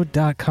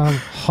 hardluckshow.com,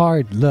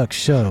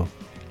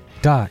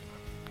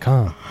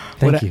 hardluckshow.com.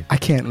 Thank you. I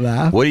can't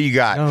laugh. What do you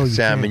got, No, you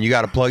Sam? can't. And you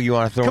got a plug you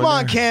want to throw Come in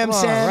on, there? Cam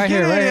Sam. right Get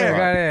here, in right here. here,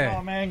 right Oh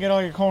here. man, get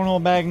all your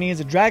cornhole bag needs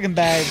at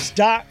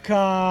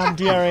dragonbags.com.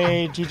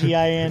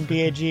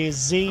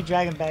 DRAGGINBAGZ,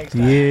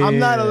 dragonbags.com. Yeah. I'm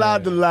not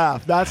allowed to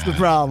laugh. That's the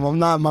problem. I'm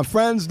not. My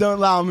friends don't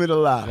allow me to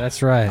laugh.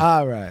 That's right.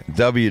 All right.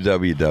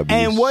 www.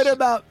 And what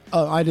about?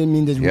 Oh, I didn't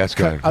mean to. Yes,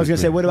 go ahead. I was going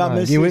to say, what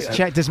about You- Mrs.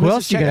 Check? Does what Mrs.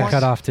 else you Check gonna want-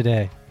 cut off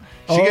today?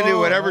 She can do Oh.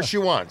 whatever she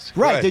wants.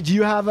 Go Right. ahead. Did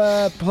you have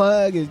a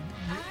plug? Everything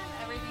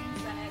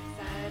Senate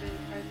said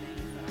are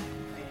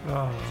things that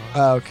I'm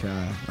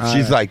Okay. All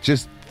She's right. like,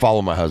 just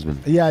follow my husband.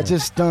 Yeah,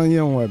 just don't. You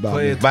don't worry about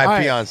Play it. it. My All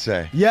right.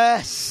 fiance.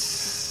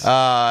 Yes.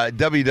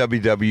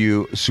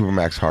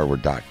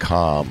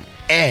 www.supermaxhardware.com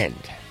and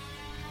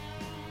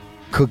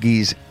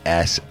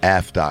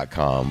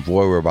cookiessf.com.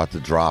 Boy, we're about to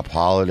drop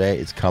holiday.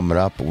 It's coming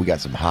up, but we got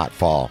some hot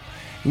fall.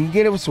 You can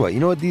get it with what? You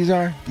know what these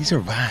are? These are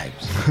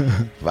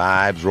vibes.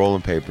 Vibes,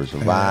 rolling papers,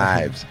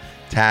 vibes.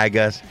 Tag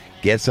us,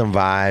 get some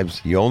vibes.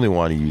 You only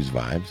want to use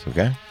vibes,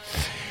 okay?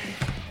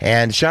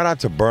 And shout out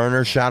to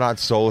Burner, shout out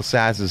to Soul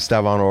Assassin,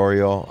 Esteban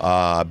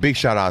Oriol. Big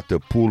shout out to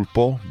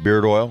Pulpo,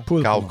 Beard Oil,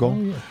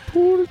 Calco.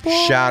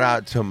 Shout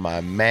out to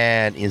my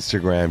man,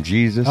 Instagram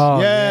Jesus.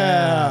 Oh,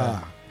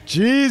 yeah.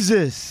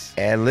 Jesus.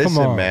 And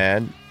listen, on.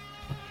 man,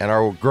 and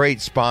our great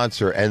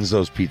sponsor,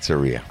 Enzo's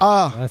Pizzeria.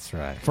 Oh, That's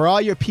right. for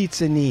all your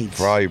pizza needs.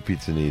 For all your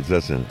pizza needs,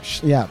 listen,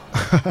 Yeah.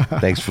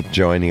 thanks for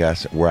joining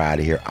us. We're out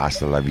of here.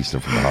 Hasta la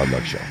vista from the Hard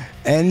Luck Show.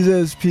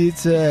 Enzo's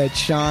Pizza at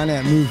Sean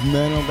at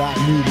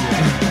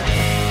movemental.media.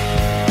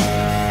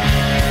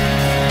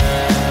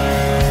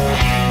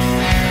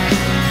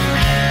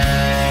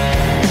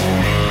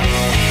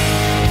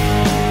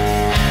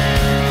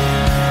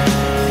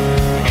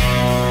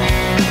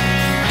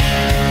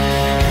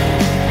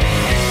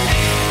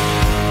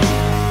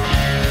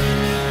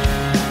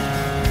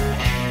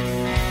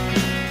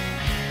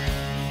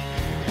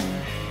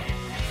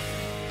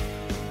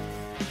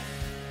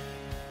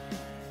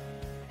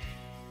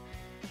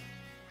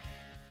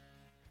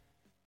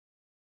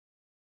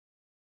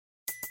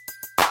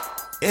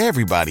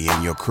 Everybody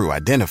in your crew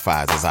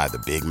identifies as either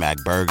Big Mac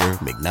Burger,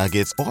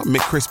 McNuggets, or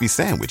McCrispy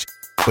Sandwich.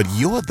 But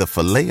you're the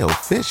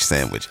Filet-O-Fish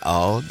Sandwich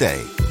all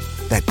day.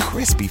 That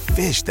crispy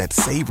fish, that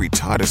savory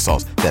tartar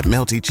sauce, that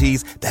melty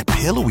cheese, that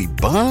pillowy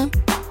bun.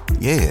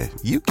 Yeah,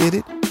 you get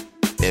it.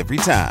 Every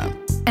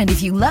time. And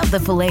if you love the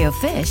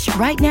Filet-O-Fish,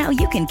 right now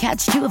you can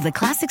catch 2 of the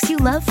classics you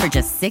love for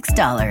just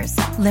 $6.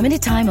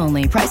 Limited time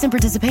only. Price and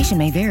participation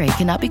may vary.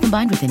 Cannot be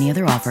combined with any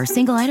other offer.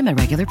 Single item at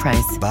regular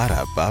price.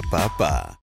 Ba-da-ba-ba-ba.